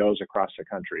NGOs across the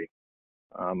country.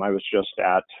 I was just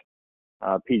at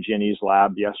PG&E's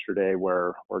lab yesterday,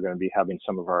 where we're going to be having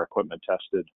some of our equipment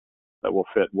tested that will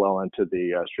fit well into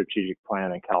the strategic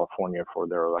plan in California for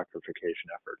their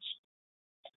electrification efforts.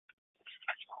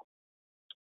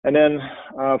 And then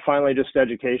finally, just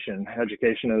education.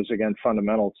 Education is, again,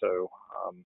 fundamental to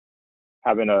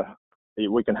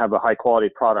we can have a high quality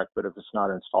product, but if it's not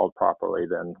installed properly,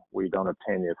 then we don't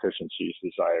obtain the efficiencies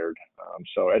desired.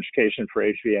 So education for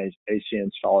HVAC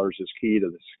installers is key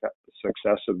to the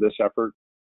success of this effort.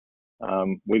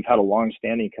 We've had a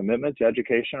long-standing commitment to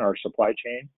education, our supply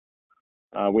chain.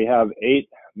 We have 8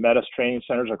 METUS training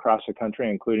centers across the country,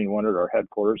 including one at our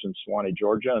headquarters in Suwanee,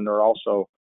 Georgia, and there are also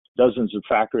dozens of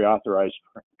factory authorized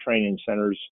training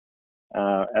centers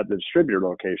at the distributor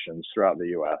locations throughout the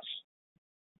U.S.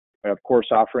 We have course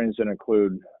offerings that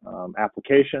include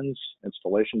applications,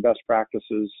 installation best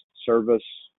practices, service,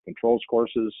 controls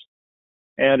courses,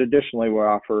 and additionally we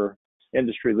offer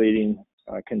industry-leading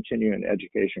continuing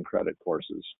education credit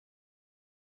courses.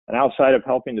 And outside of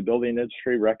helping the building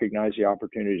industry recognize the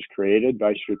opportunities created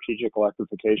by strategic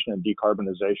electrification and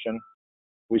decarbonization,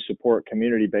 we support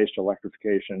community-based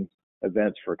electrification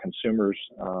events for consumers,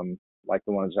 like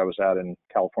the ones I was at in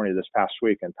California this past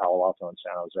week in Palo Alto and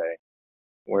San Jose,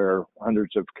 where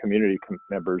hundreds of community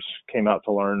members came out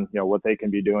to learn, what they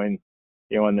can be doing,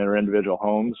 in their individual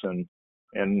homes and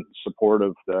in support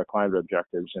of the climate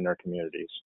objectives in their communities.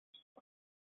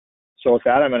 So with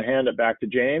that, I'm going to hand it back to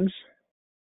James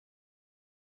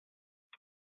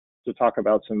to talk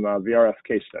about some VRF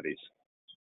case studies.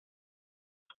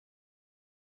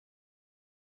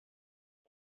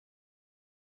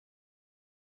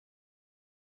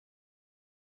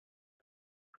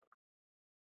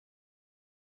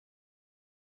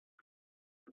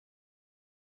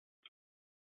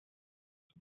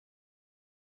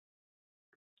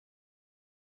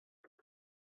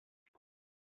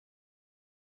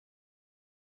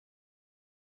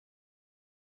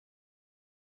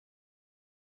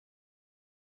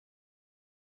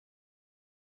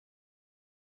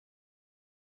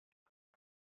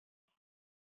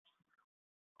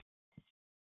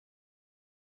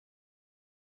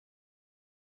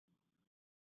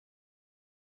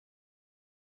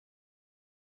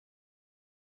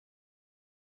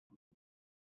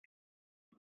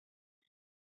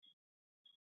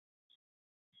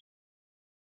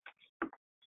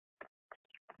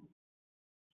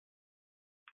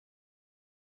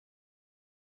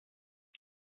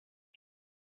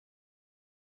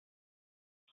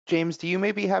 James, do you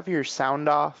maybe have your sound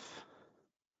off?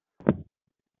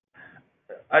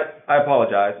 I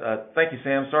apologize. Thank you,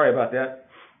 Sam. Sorry about that.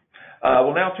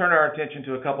 We'll now turn our attention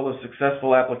to a couple of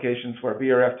successful applications where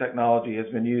VRF technology has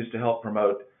been used to help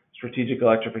promote strategic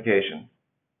electrification.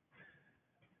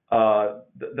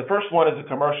 The first one is a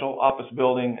commercial office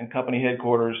building and company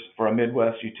headquarters for a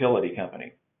Midwest utility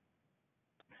company.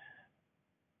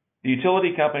 The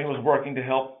utility company was working to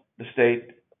help the state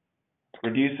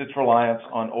reduce its reliance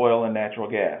on oil and natural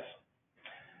gas.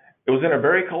 It was in a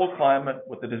very cold climate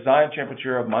with a design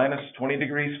temperature of minus 20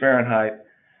 degrees Fahrenheit,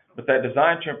 but that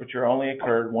design temperature only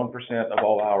occurred 1% of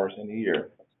all hours in the year.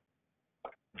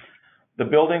 The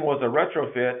building was a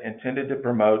retrofit intended to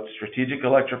promote strategic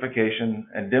electrification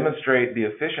and demonstrate the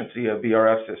efficiency of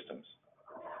VRF systems.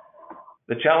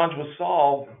 The challenge was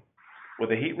solved with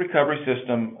a heat recovery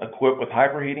system equipped with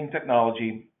hyperheating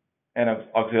technology and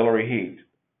auxiliary heat.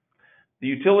 The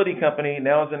utility company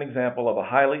now is an example of a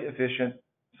highly efficient,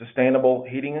 sustainable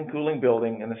heating and cooling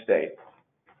building in the state.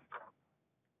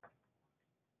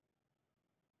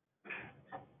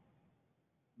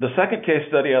 The second case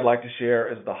study I'd like to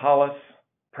share is the Hollis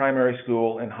Primary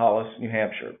School in Hollis, New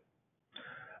Hampshire.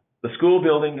 The school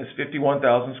building is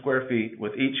 51,000 square feet,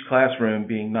 with each classroom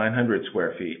being 900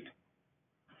 square feet.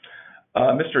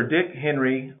 Mr. Dick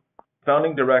Henry,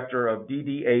 founding director of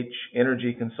DDH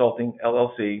Energy Consulting,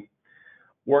 LLC,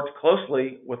 worked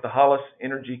closely with the Hollis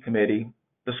Energy Committee,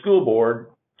 the school board,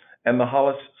 and the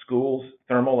Hollis Schools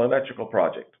Thermal Electrical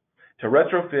Project to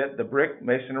retrofit the brick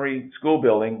masonry school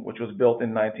building, which was built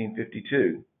in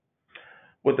 1952.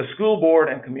 With the school board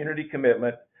and community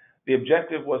commitment, the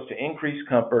objective was to increase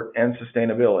comfort and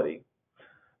sustainability.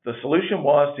 The solution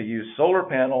was to use solar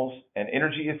panels and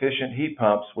energy-efficient heat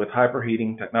pumps with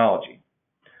hyperheating technology.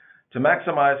 To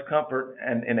maximize comfort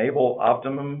and enable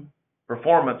optimum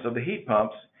performance of the heat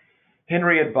pumps,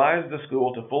 Henry advised the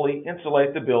school to fully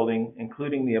insulate the building,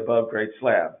 including the above-grade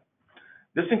slab.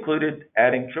 This included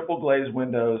adding triple glazed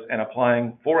windows and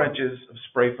applying 4 inches of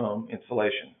spray foam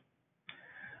insulation.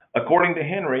 According to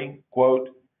Henry, quote,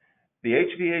 "The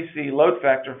HVAC load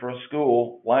factor for a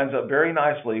school lines up very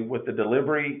nicely with the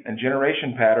delivery and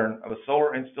generation pattern of a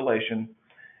solar installation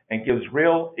and gives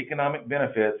real economic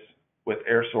benefits with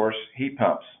air source heat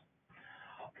pumps.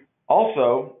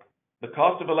 Also, the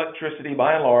cost of electricity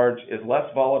by and large is less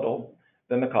volatile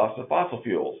than the cost of fossil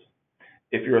fuels.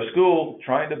 If you're a school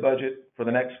trying to budget for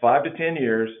the next 5 to 10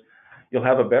 years, you'll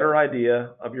have a better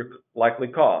idea of your likely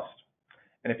cost.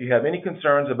 And if you have any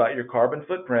concerns about your carbon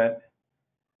footprint,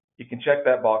 you can check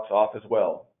that box off as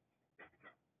well."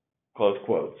 Close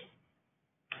quotes.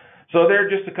 So there are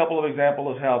just a couple of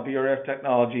examples of how VRF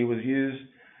technology was used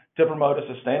to promote a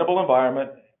sustainable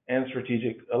environment and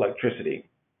strategic electricity.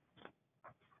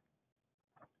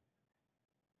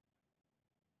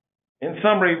 In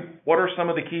summary, what are some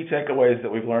of the key takeaways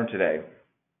that we've learned today?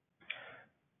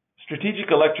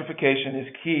 Strategic electrification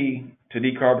is key to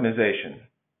decarbonization.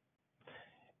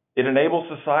 It enables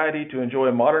society to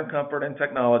enjoy modern comfort and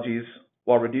technologies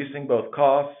while reducing both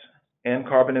costs and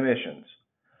carbon emissions.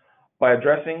 By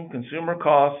addressing consumer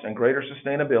costs and greater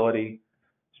sustainability,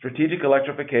 strategic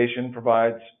electrification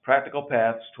provides practical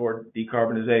paths toward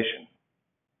decarbonization.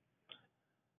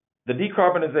 The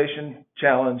decarbonization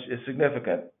challenge is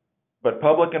significant, but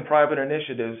public and private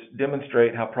initiatives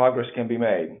demonstrate how progress can be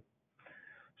made.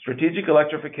 Strategic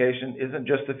electrification isn't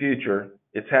just the future,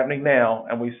 it's happening now,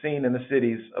 and we've seen in the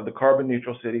cities of the Carbon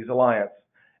Neutral Cities Alliance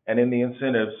and in the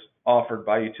incentives offered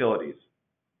by utilities.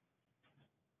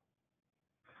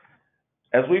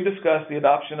 As we've discussed, the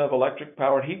adoption of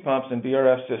electric-powered heat pumps and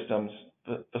VRF systems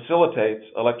facilitates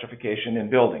electrification in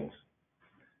buildings.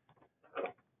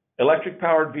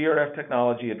 Electric-powered VRF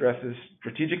technology addresses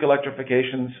strategic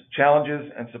electrification's challenges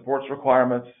and supports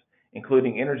requirements,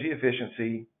 including energy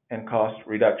efficiency and cost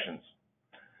reductions.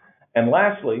 And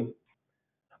lastly,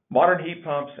 modern heat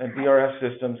pumps and VRF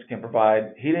systems can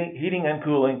provide heating and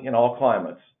cooling in all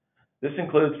climates. This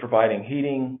includes providing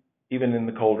heating even in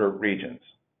the colder regions.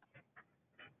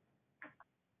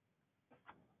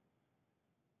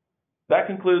 That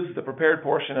concludes the prepared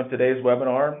portion of today's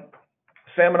webinar.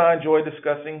 Sam and I enjoyed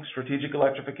discussing strategic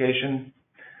electrification,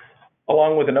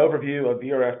 along with an overview of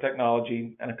VRF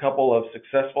technology and a couple of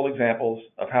successful examples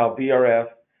of how VRF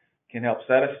can help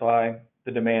satisfy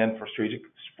the demand for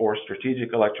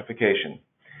strategic electrification.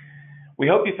 We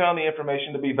hope you found the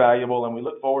information to be valuable, and we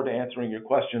look forward to answering your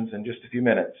questions in just a few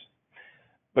minutes.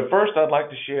 But first, I'd like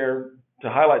to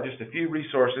highlight just a few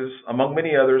resources, among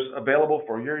many others, available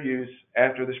for your use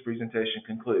after this presentation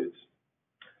concludes.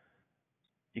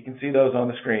 You can see those on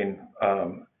the screen.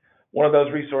 One of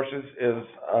those resources is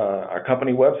our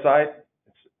company website.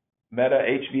 It's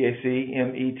META-HVAC,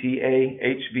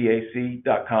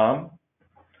 META-HVAC.com.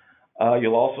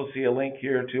 You'll also see a link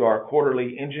here to our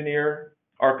quarterly engineer,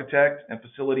 architect, and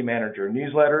facility manager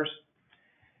newsletters.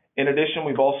 In addition,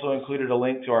 we've also included a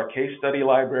link to our case study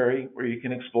library where you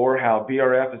can explore how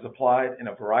VRF is applied in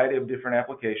a variety of different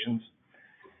applications.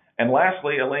 And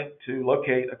lastly, a link to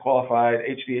locate a qualified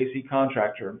HVAC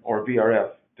contractor or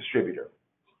VRF distributor.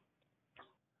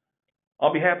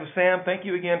 On behalf of Sam, thank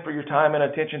you again for your time and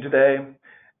attention today.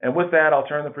 And with that, I'll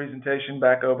turn the presentation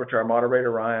back over to our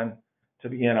moderator, Ryan, to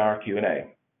begin our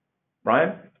Q&A.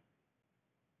 Ryan?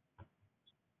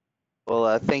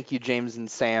 Well, thank you, James and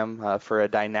Sam, for a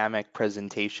dynamic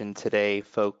presentation today,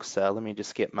 folks. Let me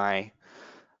just get my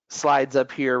slides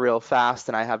up here real fast,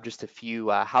 and I have just a few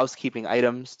housekeeping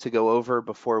items to go over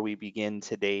before we begin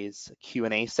today's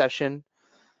Q&A session.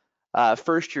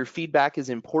 First, your feedback is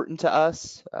important to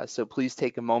us, so please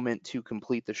take a moment to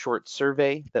complete the short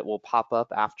survey that will pop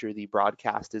up after the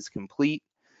broadcast is complete.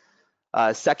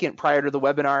 Second, prior to the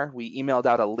webinar, we emailed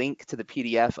out a link to the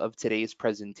PDF of today's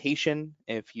presentation.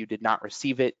 If you did not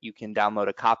receive it, you can download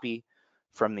a copy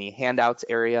from the handouts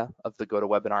area of the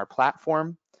GoToWebinar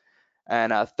platform.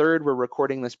 And third, we're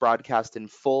recording this broadcast in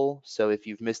full, so if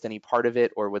you've missed any part of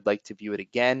it or would like to view it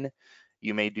again,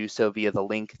 you may do so via the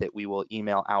link that we will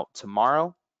email out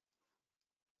tomorrow.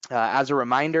 As a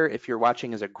reminder, if you're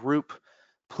watching as a group,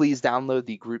 please download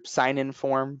the group sign-in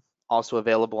form, also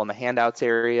available in the handouts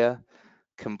area,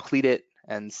 complete it,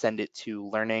 and send it to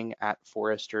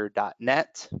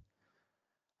learning@forrester.net.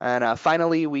 And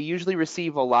finally, we usually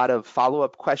receive a lot of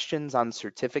follow-up questions on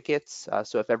certificates,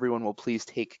 so if everyone will please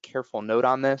take careful note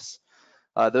on this.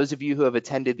 Those of you who have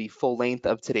attended the full length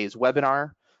of today's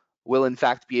webinar will in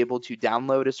fact be able to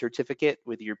download a certificate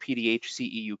with your PDH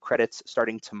CEU credits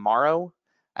starting tomorrow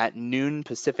at noon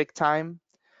Pacific time.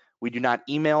 We do not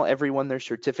email everyone their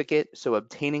certificate, so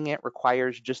obtaining it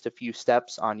requires just a few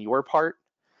steps on your part.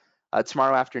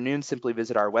 Tomorrow afternoon, simply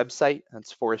visit our website,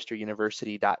 that's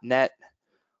forresteruniversity.net,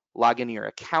 log in your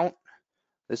account.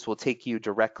 This will take you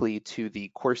directly to the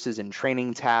courses and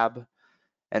training tab,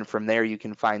 and from there you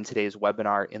can find today's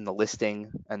webinar in the listing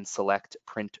and select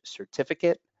print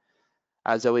certificate.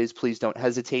 As always, please don't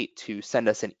hesitate to send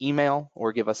us an email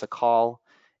or give us a call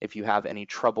if you have any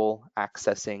trouble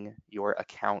accessing your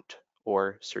account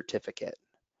or certificate.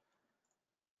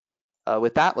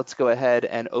 With that, let's go ahead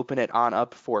and open it on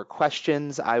up for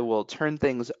questions. I will turn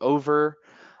things over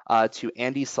to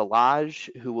Andy Salage,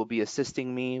 who will be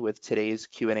assisting me with today's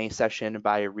Q&A session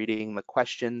by reading the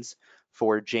questions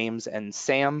for James and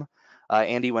Sam.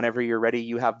 Andy, whenever you're ready,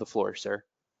 you have the floor, sir.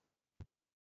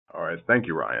 All right, thank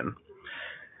you, Ryan.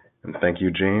 And thank you,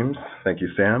 James. Thank you,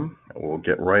 Sam. We'll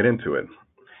get right into it.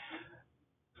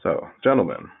 So,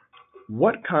 gentlemen,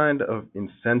 what kind of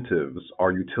incentives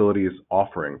are utilities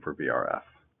offering for VRF?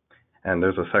 And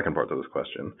there's a second part to this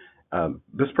question.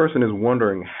 This person is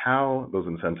wondering how those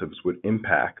incentives would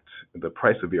impact the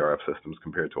price of VRF systems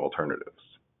compared to alternatives.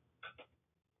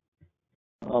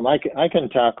 I can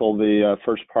tackle the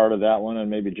first part of that one, and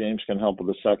maybe James can help with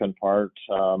the second part.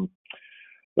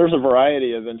 There's a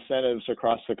variety of incentives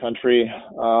across the country.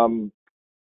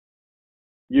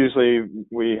 Usually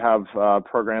we have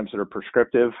programs that are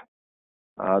prescriptive,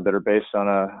 that are based on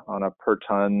a per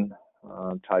ton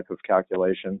type of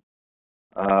calculation.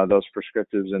 Those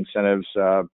prescriptive incentives,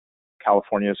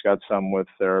 California's got some with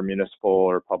their municipal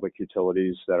or public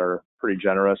utilities that are pretty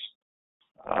generous.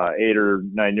 8 or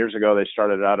 9 years ago, they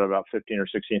started out at about $1,500 or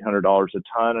 $1,600 a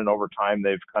ton, and over time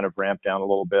they've kind of ramped down a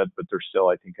little bit, but they're still,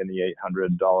 I think, in the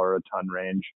 $800 a ton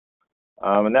range.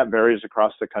 And that varies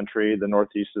across the country. The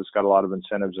Northeast has got a lot of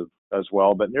incentives as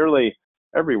well, but nearly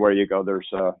everywhere you go,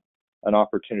 there's an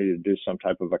opportunity to do some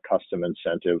type of a custom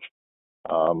incentive.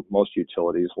 Most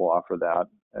utilities will offer that.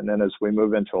 And then as we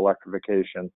move into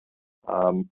electrification,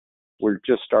 we're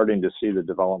just starting to see the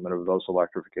development of those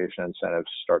electrification incentives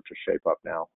start to shape up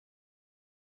now.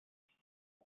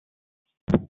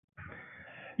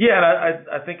 Yeah, and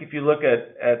I think if you look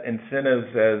at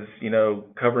incentives as,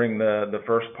 covering the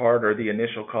first part or the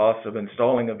initial cost of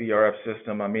installing a VRF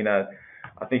system, I mean, I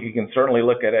think you can certainly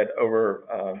look at it over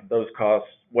those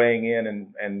costs weighing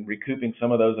in and recouping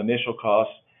some of those initial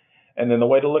costs. And then the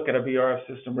way to look at a VRF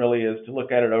system really is to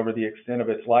look at it over the extent of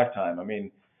its lifetime. I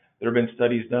mean, there have been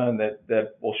studies done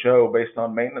that will show, based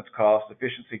on maintenance costs,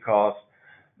 efficiency costs,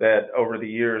 that over the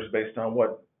years, based on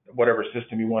whatever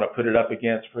system you want to put it up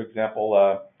against, for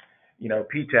example,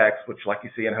 PTACs, which like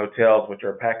you see in hotels, which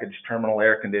are packaged terminal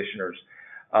air conditioners.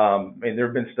 And there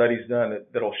have been studies done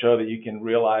that'll show that you can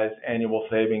realize annual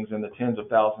savings in the tens of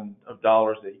thousands of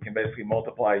dollars that you can basically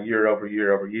multiply year over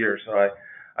year over year. So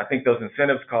I think those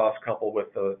incentives costs, coupled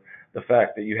with the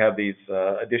fact that you have these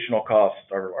additional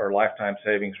costs or lifetime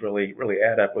savings, really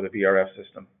add up with a VRF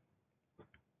system.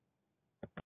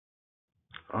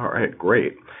 All right,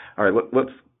 great. All right,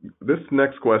 this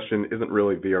next question isn't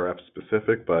really VRF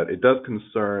specific, but it does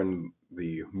concern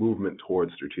the movement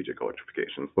towards strategic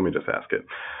electrification. So let me just ask it.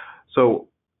 So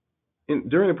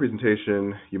during the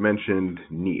presentation, you mentioned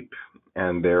NEEP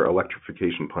and their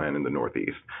electrification plan in the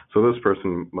Northeast. So this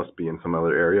person must be in some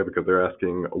other area, because they're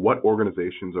asking what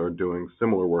organizations are doing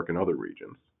similar work in other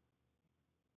regions.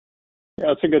 Yeah,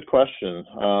 that's a good question.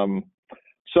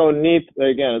 So NEEP,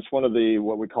 again, it's one of the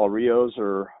what we call REOs,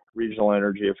 or Regional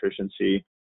Energy Efficiency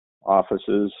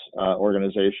Offices,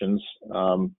 organizations.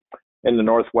 In the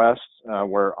Northwest,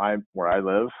 where I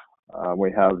live,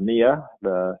 we have NEA,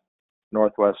 the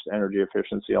Northwest Energy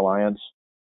Efficiency Alliance,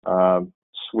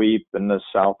 SWEEP in the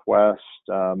Southwest,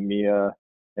 MEA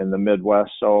in the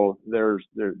Midwest. So they're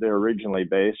regionally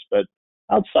based, but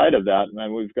outside of that,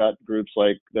 and we've got groups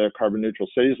like the Carbon Neutral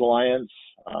Cities Alliance.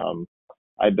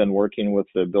 I've been working with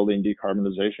the Building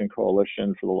Decarbonization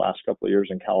Coalition for the last couple of years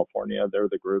in California. They're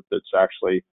the group that's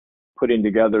actually putting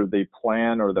together the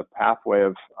plan or the pathway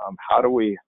of how do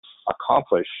we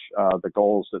accomplish the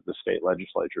goals that the state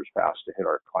legislatures passed to hit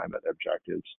our climate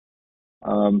objectives.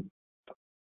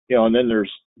 And then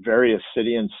there's various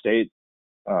city and state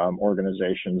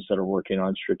organizations that are working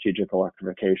on strategic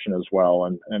electrification as well,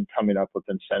 and coming up with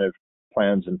incentive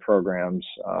plans and programs.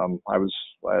 I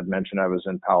had mentioned I was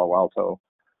in Palo Alto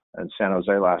and San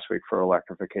Jose last week for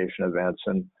electrification events,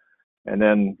 and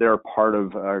then they're part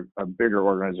of a bigger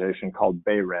organization called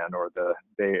BayREN, or the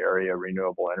Bay Area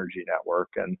Renewable Energy Network.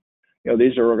 And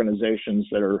these are organizations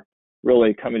that are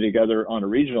really coming together on a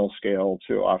regional scale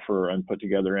to offer and put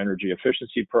together energy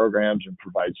efficiency programs and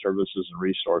provide services and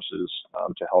resources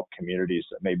to help communities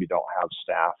that maybe don't have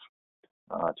staff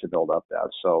to build up that.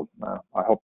 So I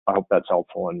hope that's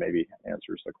helpful and maybe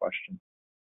answers the question.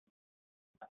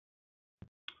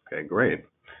 Okay, great.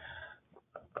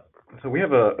 So we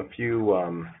have a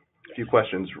few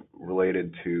questions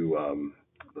related to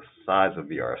the size of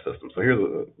VRF systems. So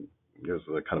here's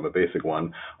a kind of a basic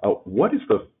one. What is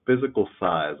the physical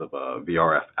size of a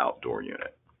VRF outdoor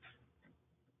unit?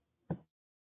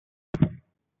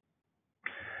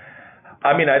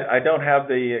 I mean, I don't have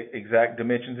the exact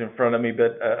dimensions in front of me,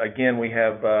 but again, we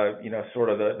have, sort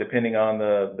of depending on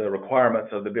the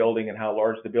requirements of the building and how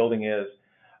large the building is.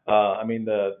 I mean,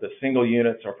 the single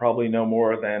units are probably no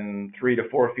more than 3 to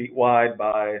 4 feet wide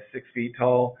by 6 feet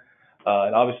tall.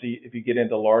 And obviously, if you get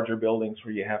into larger buildings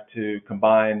where you have to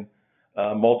combine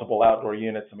multiple outdoor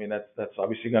units, I mean, that's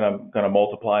obviously going to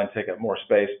multiply and take up more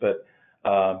space. But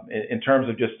in terms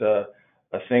of just a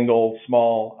single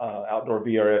small outdoor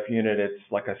VRF unit, it's,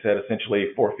 like I said, essentially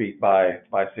 4 feet by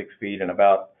 6 feet, and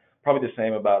probably the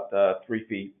same, about 3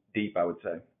 feet deep, I would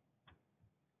say.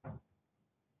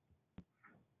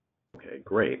 Okay,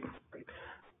 great.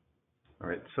 All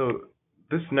right, so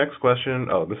this next question,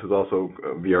 this is also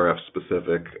VRF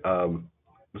specific.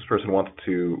 This person wants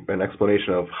an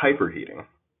explanation of hyperheating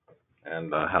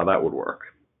and how that would work.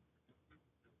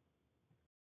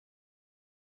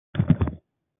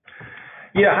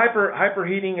 Yeah,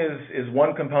 hyperheating is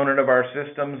one component of our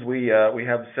systems. We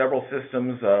have several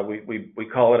systems. We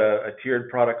call it a tiered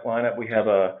product lineup. We have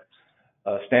a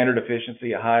standard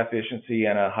efficiency, a high efficiency,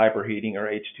 and a hyperheating, or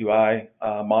H2I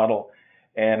model.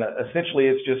 And essentially,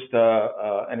 it's just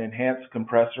an enhanced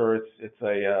compressor. It's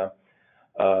a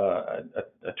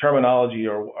terminology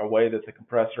or a way that the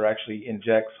compressor actually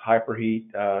injects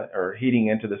hyperheat or heating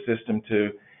into the system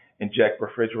to inject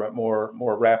refrigerant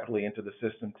more rapidly into the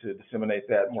system to disseminate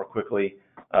that more quickly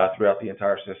throughout the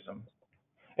entire system.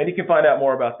 And you can find out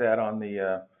more about that on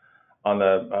the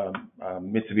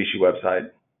Mitsubishi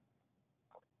website.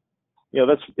 Yeah,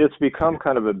 it's become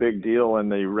kind of a big deal in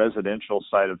the residential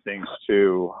side of things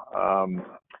too.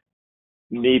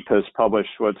 NEEP has published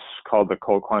what's called the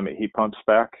cold climate heat pump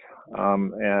spec,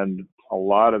 and a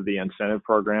lot of the incentive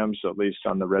programs, at least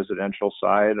on the residential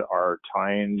side, are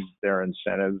tying their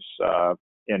incentives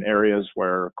in areas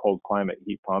where cold climate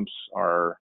heat pumps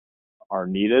are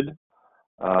needed.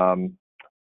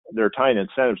 They're tying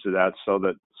incentives to that so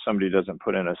that somebody doesn't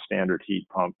put in a standard heat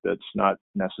pump that's not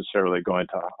necessarily going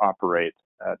to operate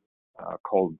at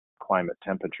cold climate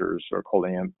temperatures or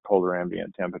colder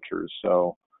ambient temperatures.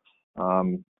 So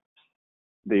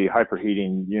the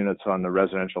hyperheating units on the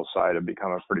residential side have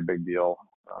become a pretty big deal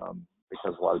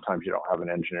because a lot of times you don't have an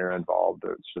engineer involved.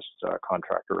 It's just a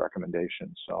contractor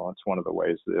recommendation. So it's one of the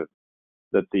ways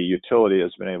that the utility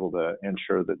has been able to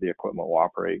ensure that the equipment will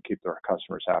operate, keep their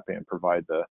customers happy, and provide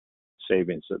the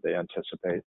savings that they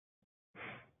anticipate.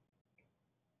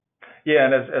 Yeah,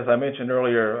 and as I mentioned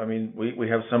earlier, I mean, we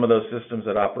have some of those systems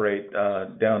that operate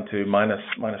down to minus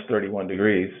 31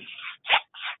 degrees.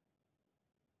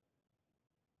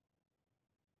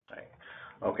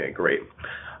 Okay, great.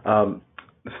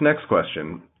 This next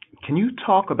question, can you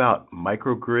talk about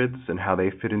microgrids and how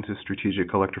they fit into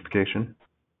strategic electrification?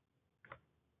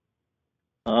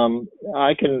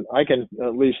 I can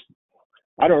at least,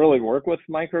 I don't really work with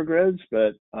microgrids,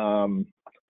 but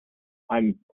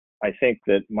I think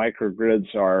that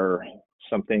microgrids are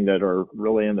something that are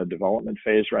really in the development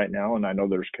phase right now, and I know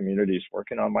there's communities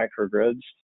working on microgrids.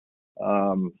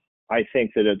 I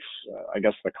think that it's, I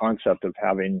guess, the concept of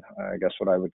having, I guess, what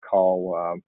I would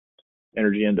call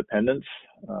energy independence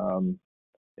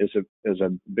is a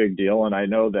big deal, and I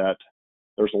know that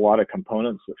there's a lot of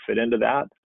components that fit into that.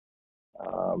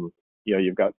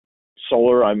 You've got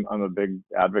solar. I'm a big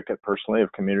advocate personally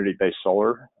of community-based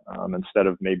solar instead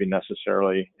of maybe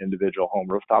necessarily individual home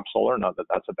rooftop solar. Not that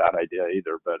that's a bad idea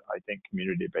either, but I think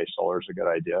community-based solar is a good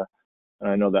idea.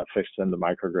 And I know that fixed into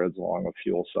microgrids along with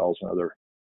fuel cells and other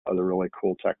really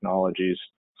cool technologies.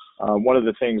 One of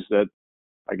the things that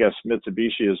I guess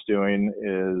Mitsubishi is doing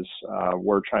is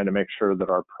we're trying to make sure that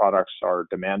our products are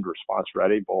demand response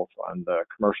ready, both on the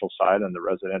commercial side and the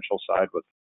residential side with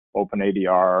open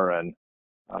ADR and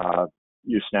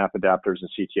use snap adapters and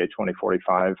CTA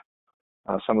 2045.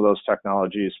 Some of those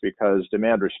technologies, because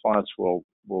demand response will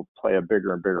play a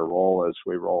bigger and bigger role as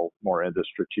we roll more into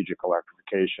strategic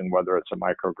electrification, whether it's a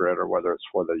microgrid or whether it's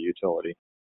for the utility.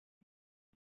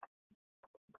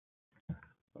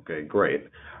 Okay, great.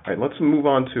 All right, let's move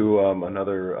on to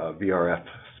another VRF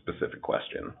specific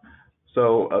question.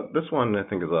 So this one I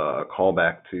think is a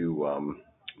callback to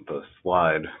the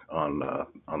slide on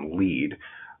LEED.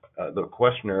 The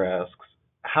questioner asks,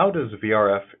 how does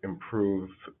VRF improve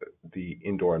the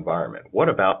indoor environment? What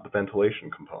about the ventilation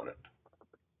component?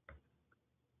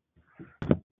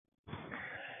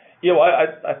 Yeah, well,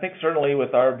 I think certainly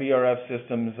with our VRF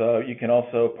systems, you can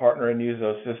also partner and use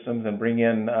those systems and bring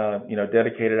in,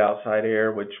 dedicated outside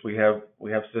air, which we have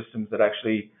systems that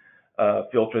actually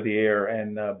filter the air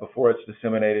and before it's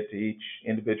disseminated to each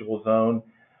individual zone,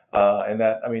 and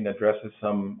that addresses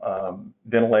some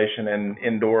ventilation and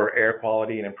indoor air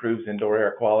quality and improves indoor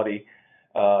air quality,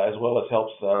 as well as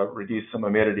helps reduce some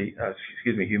humidity.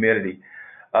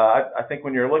 I think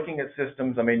when you're looking at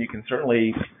systems, you can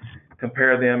certainly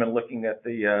compare them and looking at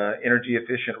the energy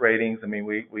efficient ratings.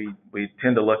 We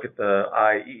tend to look at the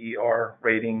IEER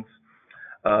ratings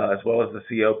as well as the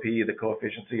COP, the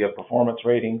coefficient of performance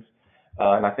ratings,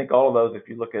 and I think all of those, if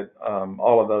you look at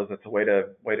all of those, it's a way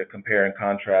to compare and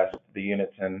contrast the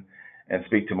units and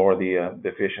speak to more of the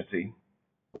efficiency.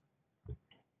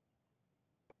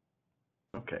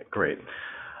 Okay, great.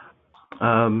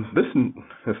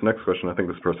 This next question, I think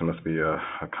this person must be a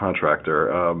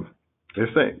contractor. They're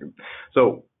saying,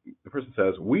 so the person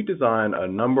says, we design a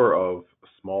number of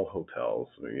small hotels,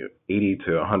 80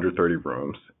 to 130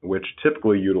 rooms, which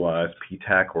typically utilize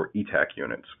PTAC or ETAC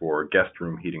units for guest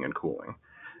room heating and cooling.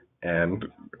 And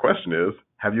the question is,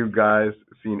 have you guys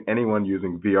seen anyone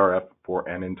using VRF for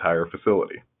an entire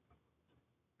facility?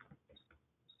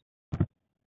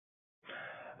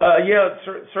 Yeah,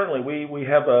 certainly. We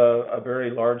have a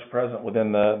very large presence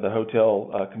within the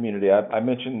hotel community. I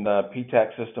mentioned PTAC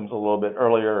systems a little bit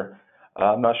earlier.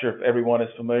 I'm not sure if everyone is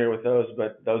familiar with those,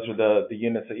 but those are the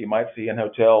units that you might see in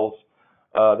hotels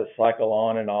that cycle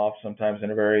on and off, sometimes in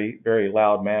a very, very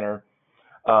loud manner.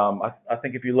 I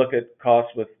think if you look at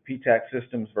costs with PTAC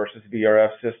systems versus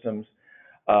VRF systems,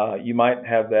 you might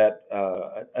have that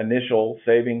initial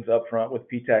savings up front with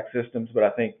PTAC systems, but I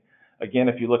think, again,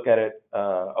 if you look at it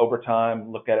over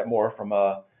time, look at it more from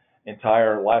a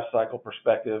entire life cycle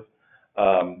perspective,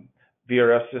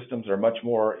 VRF systems are much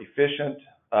more efficient.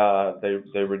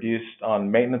 They reduce on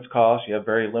maintenance costs. You have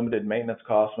very limited maintenance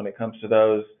costs when it comes to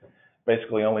those,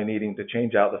 basically only needing to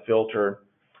change out the filter,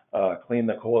 clean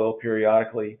the coil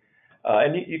periodically.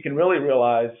 And you can really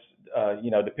realize,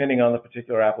 depending on the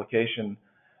particular application,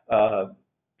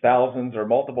 thousands or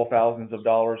multiple thousands of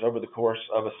dollars over the course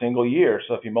of a single year.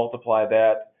 So if you multiply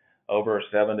that over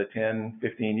 7 to 10,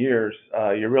 15 years,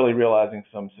 you're really realizing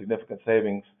some significant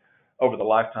savings over the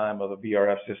lifetime of a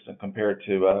VRF system compared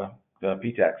to the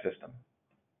PTAC system.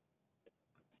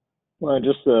 Well,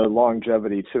 just the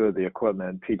longevity too of the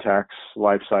equipment. PTAC's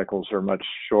life cycles are much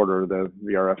shorter. The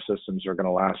VRF systems are going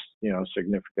to last,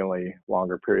 significantly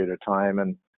longer period of time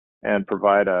and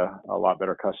provide a lot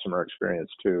better customer experience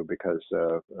too because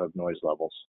of noise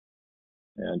levels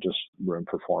and just room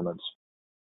performance.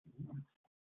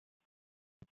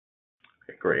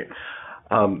 Okay, great.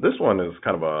 This one is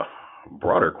kind of a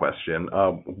broader question.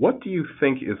 What do you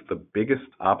think is the biggest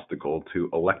obstacle to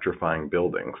electrifying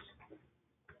buildings?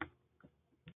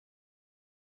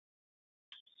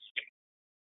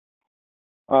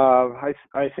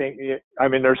 I think,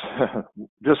 there's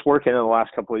just working in the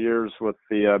last couple of years with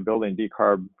the building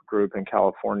decarb group in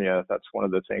California. That's one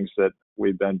of the things that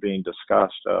we've been being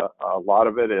discussed. A lot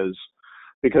of it is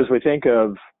because we think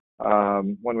of,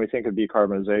 when we think of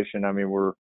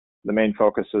decarbonization, the main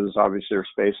focus is obviously our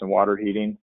space and water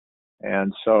heating.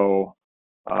 And so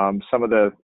some of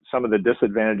the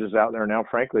disadvantages out there now,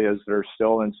 frankly, is there's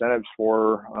still incentives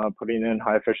for putting in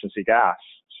high efficiency gas.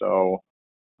 So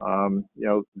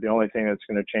the only thing that's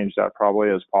going to change that probably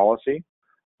is policy.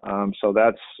 So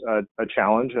that's a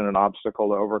challenge and an obstacle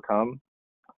to overcome.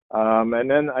 And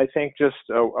then I think just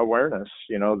awareness,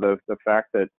 the fact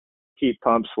that heat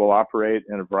pumps will operate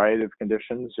in a variety of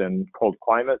conditions in cold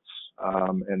climates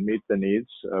and meet the needs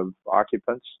of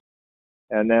occupants.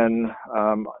 And then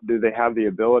do they have the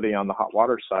ability on the hot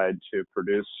water side to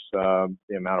produce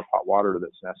the amount of hot water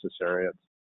that's necessary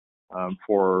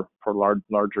for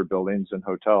larger buildings and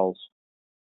hotels?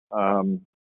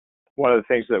 One of the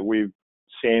things that we've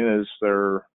seen is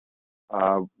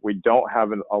we don't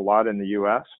have a lot in the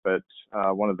U.S., but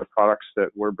one of the products that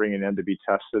we're bringing in to be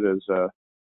tested is a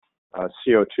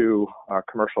CO2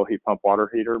 commercial heat pump water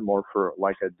heater, more for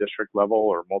like a district level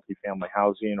or multifamily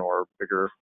housing or bigger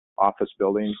office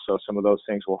buildings. So some of those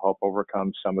things will help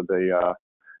overcome some of the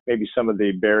maybe some of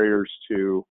the barriers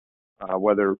to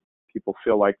whether people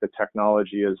feel like the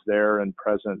technology is there and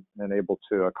present and able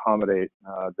to accommodate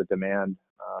the demand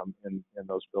in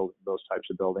those types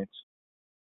of buildings.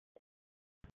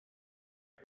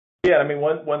 Yeah, I mean,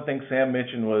 one thing Sam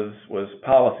mentioned was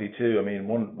policy too. I mean,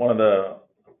 one of the,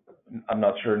 I'm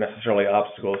not sure necessarily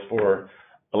obstacles for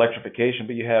electrification,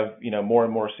 but you have, more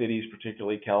and more cities,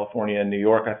 particularly California and New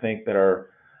York, I think, that are,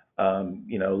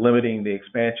 limiting the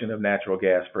expansion of natural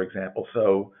gas, for example.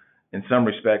 So in some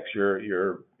respects,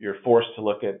 you're forced to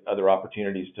look at other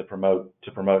opportunities to promote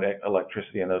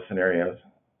electricity in those scenarios.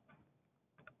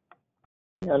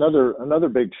 Another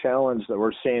big challenge that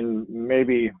we're seeing,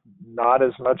 maybe not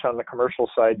as much on the commercial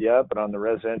side yet, but on the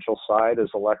residential side, as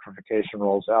electrification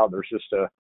rolls out, there's just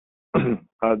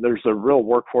there's a real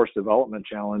workforce development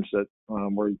challenge that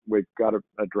we've got to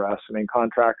address. I mean,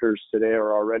 contractors today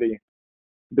are already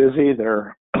busy;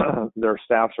 their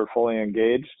staffs are fully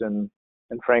engaged, and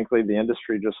frankly, the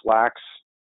industry just lacks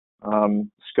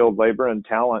skilled labor and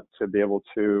talent to be able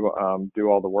to do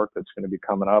all the work that's going to be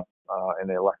coming up in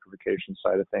the electrification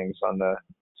side of things on the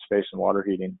space and water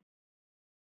heating.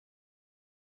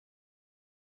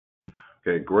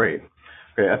 Okay, great.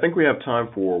 Okay, I think we have time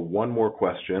for one more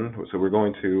question. So we're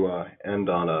going to end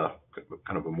on a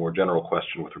kind of a more general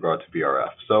question with regard to VRF.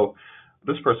 So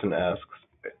this person asks,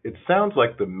 it sounds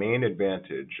like the main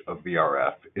advantage of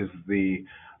VRF is the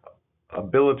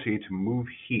ability to move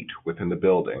heat within the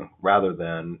building rather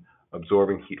than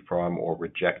absorbing heat from or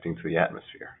rejecting to the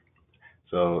atmosphere.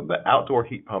 So the outdoor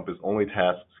heat pump is only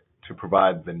tasked to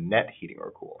provide the net heating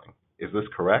or cooling. Is this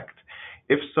correct?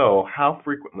 If so, how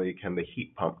frequently can the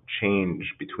heat pump change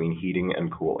between heating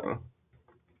and cooling?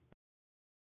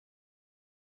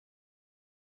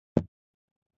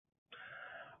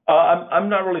 I'm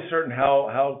not really certain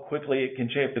how quickly it can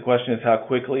change. The question is how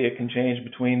quickly it can change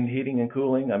between heating and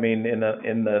cooling. I mean, in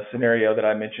the scenario that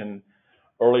I mentioned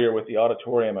earlier with the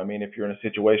auditorium, I mean, if you're in a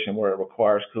situation where it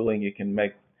requires cooling, you can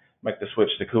make the switch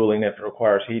to cooling. If it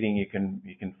requires heating, you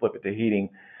can flip it to heating.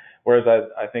 Whereas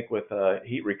I think with a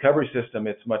heat recovery system,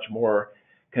 it's much more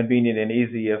convenient and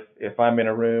easy. If I'm in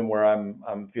a room where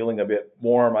I'm feeling a bit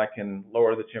warm, I can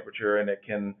lower the temperature and it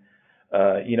can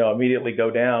immediately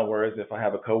go down. Whereas if I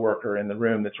have a coworker in the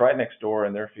room that's right next door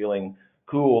and they're feeling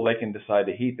cool, they can decide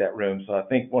to heat that room. So I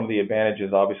think one of the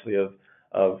advantages, obviously,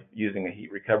 of using a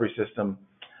heat recovery system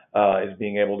is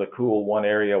being able to cool one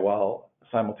area while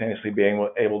simultaneously being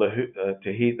able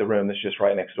to heat the room that's just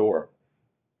right next door.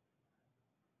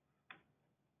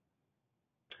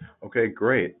 Okay,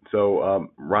 great. So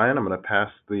Ryan, I'm going to pass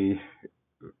the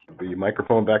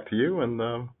microphone back to you, and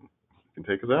you can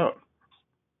take us out.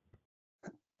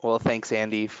 Well, thanks,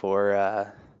 Andy,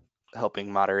 for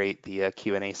helping moderate the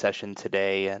Q&A session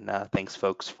today, and thanks,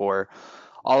 folks, for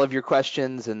all of your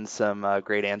questions and some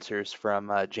great answers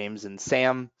from James and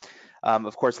Sam.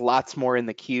 Of course, lots more in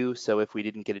the queue, so if we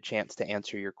didn't get a chance to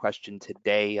answer your question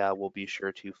today, we'll be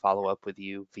sure to follow up with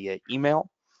you via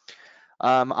email.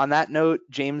 On that note,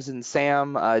 James and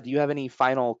Sam, do you have any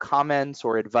final comments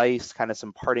or advice, kind of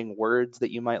some parting words that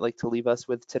you might like to leave us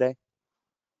with today?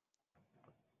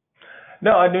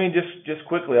 No, I mean, just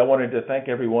quickly, I wanted to thank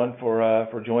everyone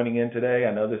for joining in today.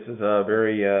 I know this is a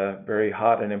very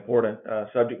hot and important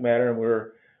subject matter, and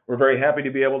we're very happy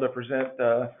to be able to present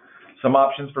some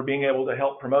options for being able to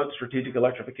help promote strategic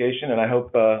electrification, and I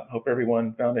hope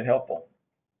everyone found it helpful.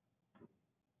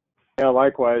 Yeah,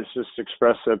 likewise, just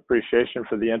express appreciation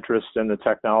for the interest in the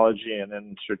technology and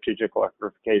in strategic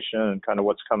electrification and kind of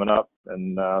what's coming up,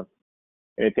 and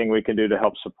anything we can do to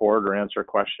help support or answer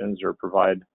questions or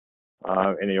provide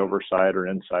any oversight or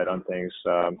insight on things,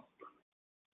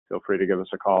 feel free to give us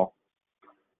a call.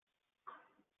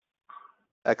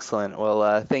 Excellent.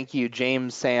 Well, thank you,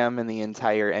 James, Sam, and the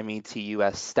entire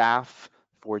METUS staff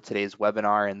for today's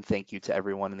webinar, and thank you to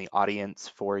everyone in the audience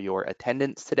for your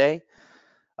attendance today.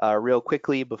 Real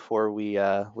quickly, before we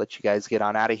let you guys get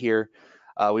on out of here,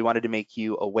 we wanted to make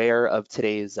you aware of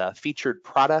today's featured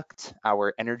product,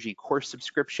 our Energy Course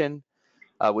subscription,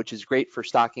 which is great for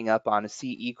stocking up on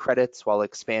CE credits while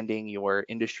expanding your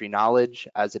industry knowledge,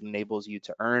 as it enables you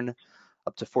to earn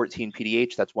up to 14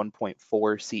 PDH, that's 1.4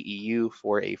 CEU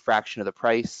for a fraction of the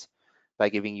price, by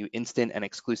giving you instant and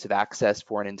exclusive access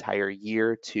for an entire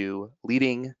year to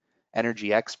leading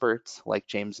energy experts like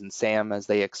James and Sam as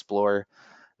they explore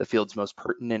the field's most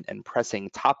pertinent and pressing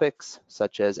topics,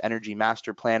 such as energy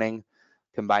master planning,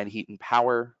 combined heat and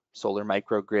power, solar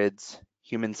microgrids,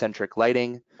 human-centric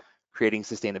lighting, creating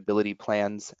sustainability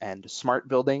plans, and smart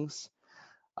buildings.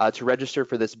 To register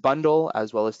for this bundle,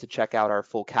 as well as to check out our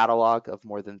full catalog of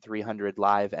more than 300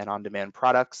 live and on-demand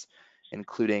products,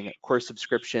 including course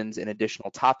subscriptions in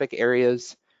additional topic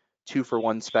areas,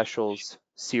 2-for-1 specials,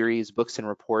 series, books and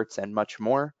reports, and much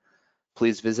more,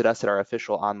 please visit us at our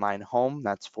official online home.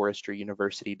 That's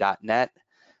forestryuniversity.net.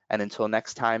 And until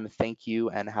next time, thank you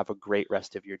and have a great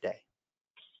rest of your day.